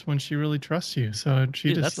you, that's when she really trusts you. So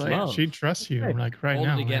she Dude, just that's love. she trusts you like right Hold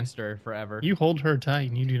now. it Man. against her forever. You hold her tight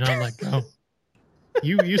and you do not let go.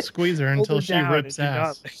 You squeeze her until her she down rips and do not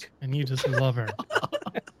ass, let and you just love her.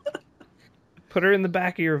 Put her in the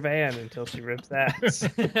back of your van until she rips ass.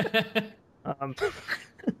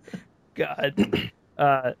 God.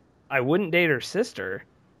 I wouldn't date her sister,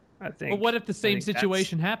 I think. But what if the same think that's-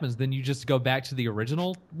 situation happens? Then you just go back to the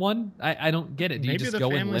original one? I don't get it. Do you Maybe just the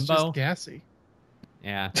go in family's limbo? just gassy.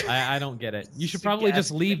 Yeah, I don't get it. You should probably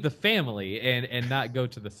just leave the family and not go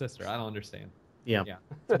to the sister. I don't understand. Yeah. Yeah,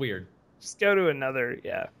 it's weird. Just go to another,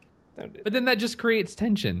 Don't do But then that just creates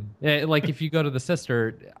tension. Like, if you go to the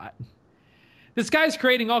sister... This guy's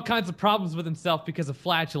creating all kinds of problems with himself because of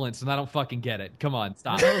flatulence, and I don't fucking get it. Come on,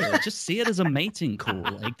 stop. No, just see it as a mating call.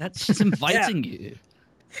 Like, that's just inviting you.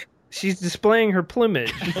 She's displaying her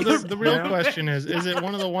plumage. Well, the real question is it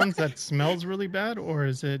one of the ones that smells really bad, or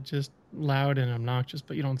is it just loud and obnoxious,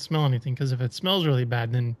 but you don't smell anything? Because if it smells really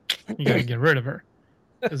bad, then you got to get rid of her.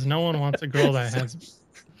 Because no one wants a girl that has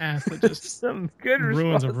ass that just Some good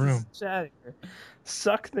ruins a responses room. chatting here.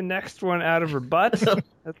 Suck the next one out of her butt.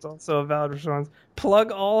 That's also a valid response.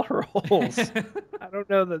 Plug all her holes. I don't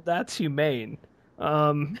know that that's humane.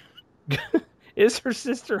 Is her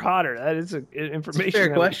sister hotter? That is information. It's a fair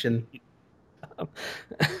that question.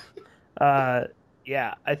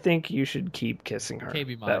 Yeah, I think you should keep kissing her. That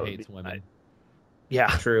KBMOD would hates be women. nice. Yeah,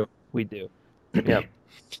 True. we do. Yep.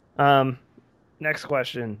 Next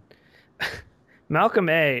question. Malcolm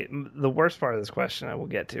A, the worst part of this question I will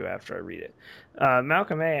get to after I read it.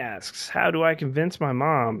 Malcolm A asks, how do I convince my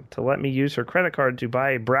mom to let me use her credit card to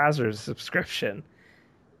buy a Brazzers subscription?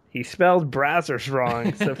 He spelled Brazzers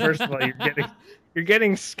wrong. So first of all, you're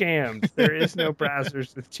getting scammed. There is no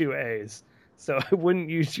Brazzers with 2 A's. So I wouldn't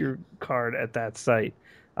use your card at that site.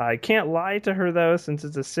 I can't lie to her, though, since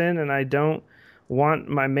it's a sin, and I don't want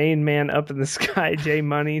my main man up in the sky, J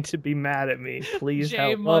Money, to be mad at me. Please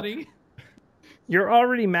help. J Money. You're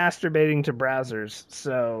already masturbating to Brazzers,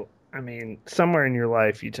 so, I mean, somewhere in your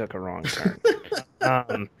life you took a wrong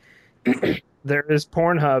turn. There is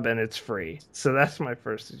Pornhub, and it's free. So that's my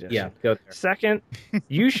first suggestion. Yeah, go there. Second,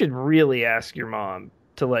 you should really ask your mom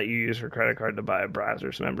to let you use her credit card to buy a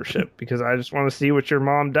Brazzers membership, because I just want to see what your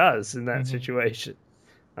mom does in that situation.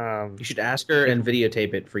 You should ask her and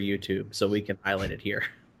videotape it for YouTube so we can highlight it here.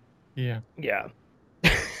 Yeah. Yeah.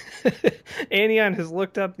 Anion has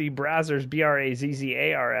looked up the Brazzers,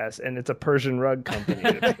 Brazzars, and it's a Persian rug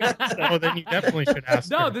company. Oh, then you definitely should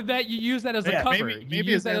ask No, her. that you use that as a cover. Maybe you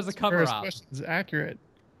use that as a cover up. Is accurate.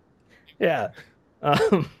 Yeah.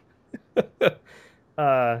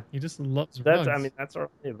 He just loves That's rugs. I mean, that's our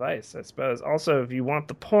only advice, I suppose. Also, if you want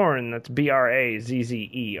the porn, that's Brazzers.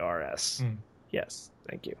 Yes,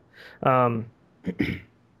 thank you.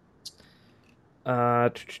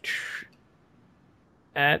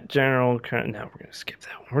 At general, no, we're gonna skip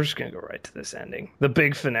that one. We're just gonna go right to this ending, the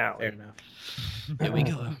big finale. Fair enough. Here we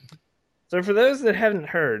go. So, for those that haven't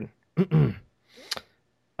heard,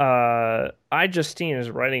 Justine is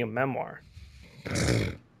writing a memoir,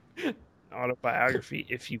 autobiography,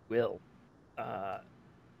 if you will.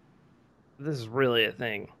 This is really a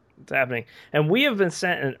thing. It's happening, and we have been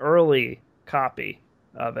sent an early copy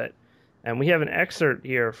of it, and we have an excerpt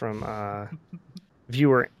here from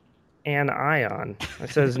viewer An Ion. I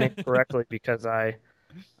said his name correctly because I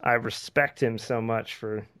respect him so much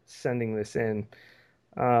for sending this in.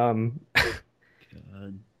 God.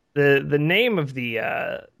 The name of the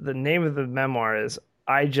name of the memoir is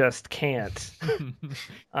I Just Can't.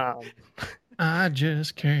 I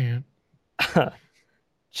just can't.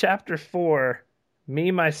 Chapter 4, Me,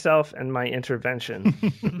 Myself, and My Intervention.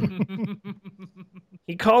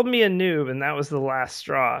 He called me a noob, and that was the last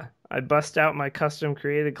straw. I bust out my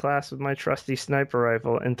custom-created class with my trusty sniper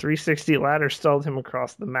rifle, and 360 ladder stalled him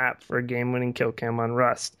across the map for a game-winning kill cam on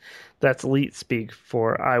Rust. That's elite speak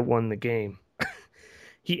for I won the game.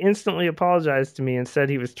 He instantly apologized to me and said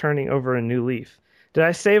he was turning over a new leaf. Did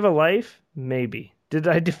I save a life? Maybe. Did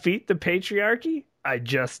I defeat the patriarchy? I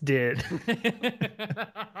just did.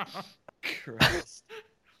 Christ.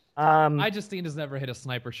 Justine has never hit a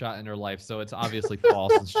sniper shot in her life, so it's obviously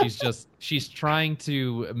false. And she's trying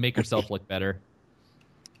to make herself look better.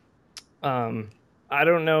 I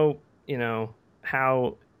don't know,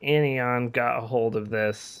 how Anion got a hold of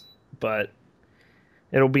this, but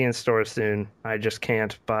it'll be in stores soon. I Just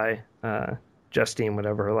Can't by Justine,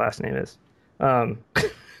 whatever her last name is. I'm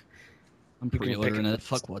pre-ordering it.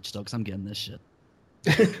 Fuck Watch Dogs. I'm getting this shit.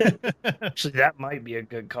 Actually, that might be a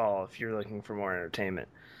good call if you're looking for more entertainment.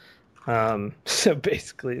 So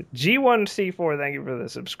basically, G1C4, thank you for the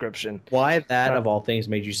subscription. Why that, of all things,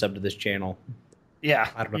 made you sub to this channel? Yeah.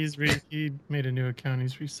 I don't know. He made a new account.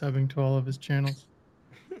 He's resubbing to all of his channels.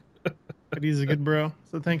 But he's a good bro,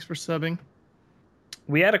 so thanks for subbing.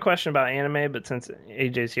 We had a question about anime, but since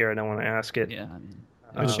AJ's here, I don't want to ask it. Yeah, I mean,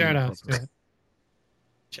 But shout outs to it.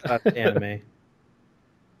 Shout out to anime.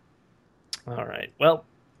 All right. Well,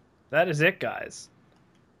 that is it, guys.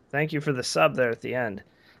 Thank you for the sub there at the end.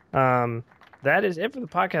 That is it for the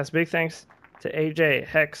podcast. Big thanks to AJ,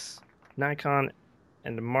 Hex, Nikon,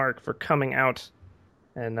 and Mark for coming out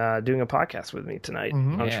and doing a podcast with me tonight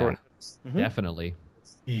on Yeah. short notice. Definitely.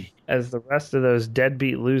 As the rest of those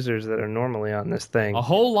deadbeat losers that are normally on this thing. A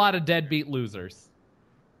whole lot of deadbeat losers.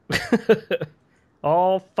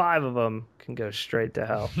 All 5 of them can go straight to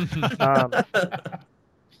hell.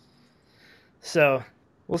 So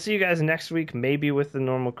we'll see you guys next week, maybe with the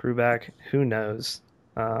normal crew back. Who knows?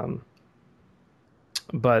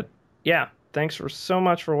 But yeah, thanks so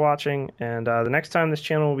much for watching. And the next time this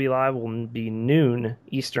channel will be live will be noon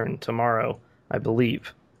Eastern tomorrow, I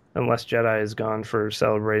believe. Unless Jedi is gone for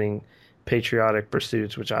celebrating patriotic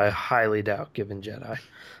pursuits, which I highly doubt, given Jedi.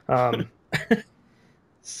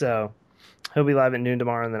 So he'll be live at noon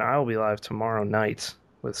tomorrow, and then I will be live tomorrow night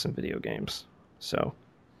with some video games. So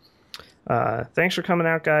thanks for coming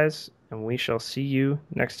out, guys, and we shall see you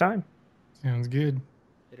next time. Sounds good.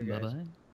 bye-bye.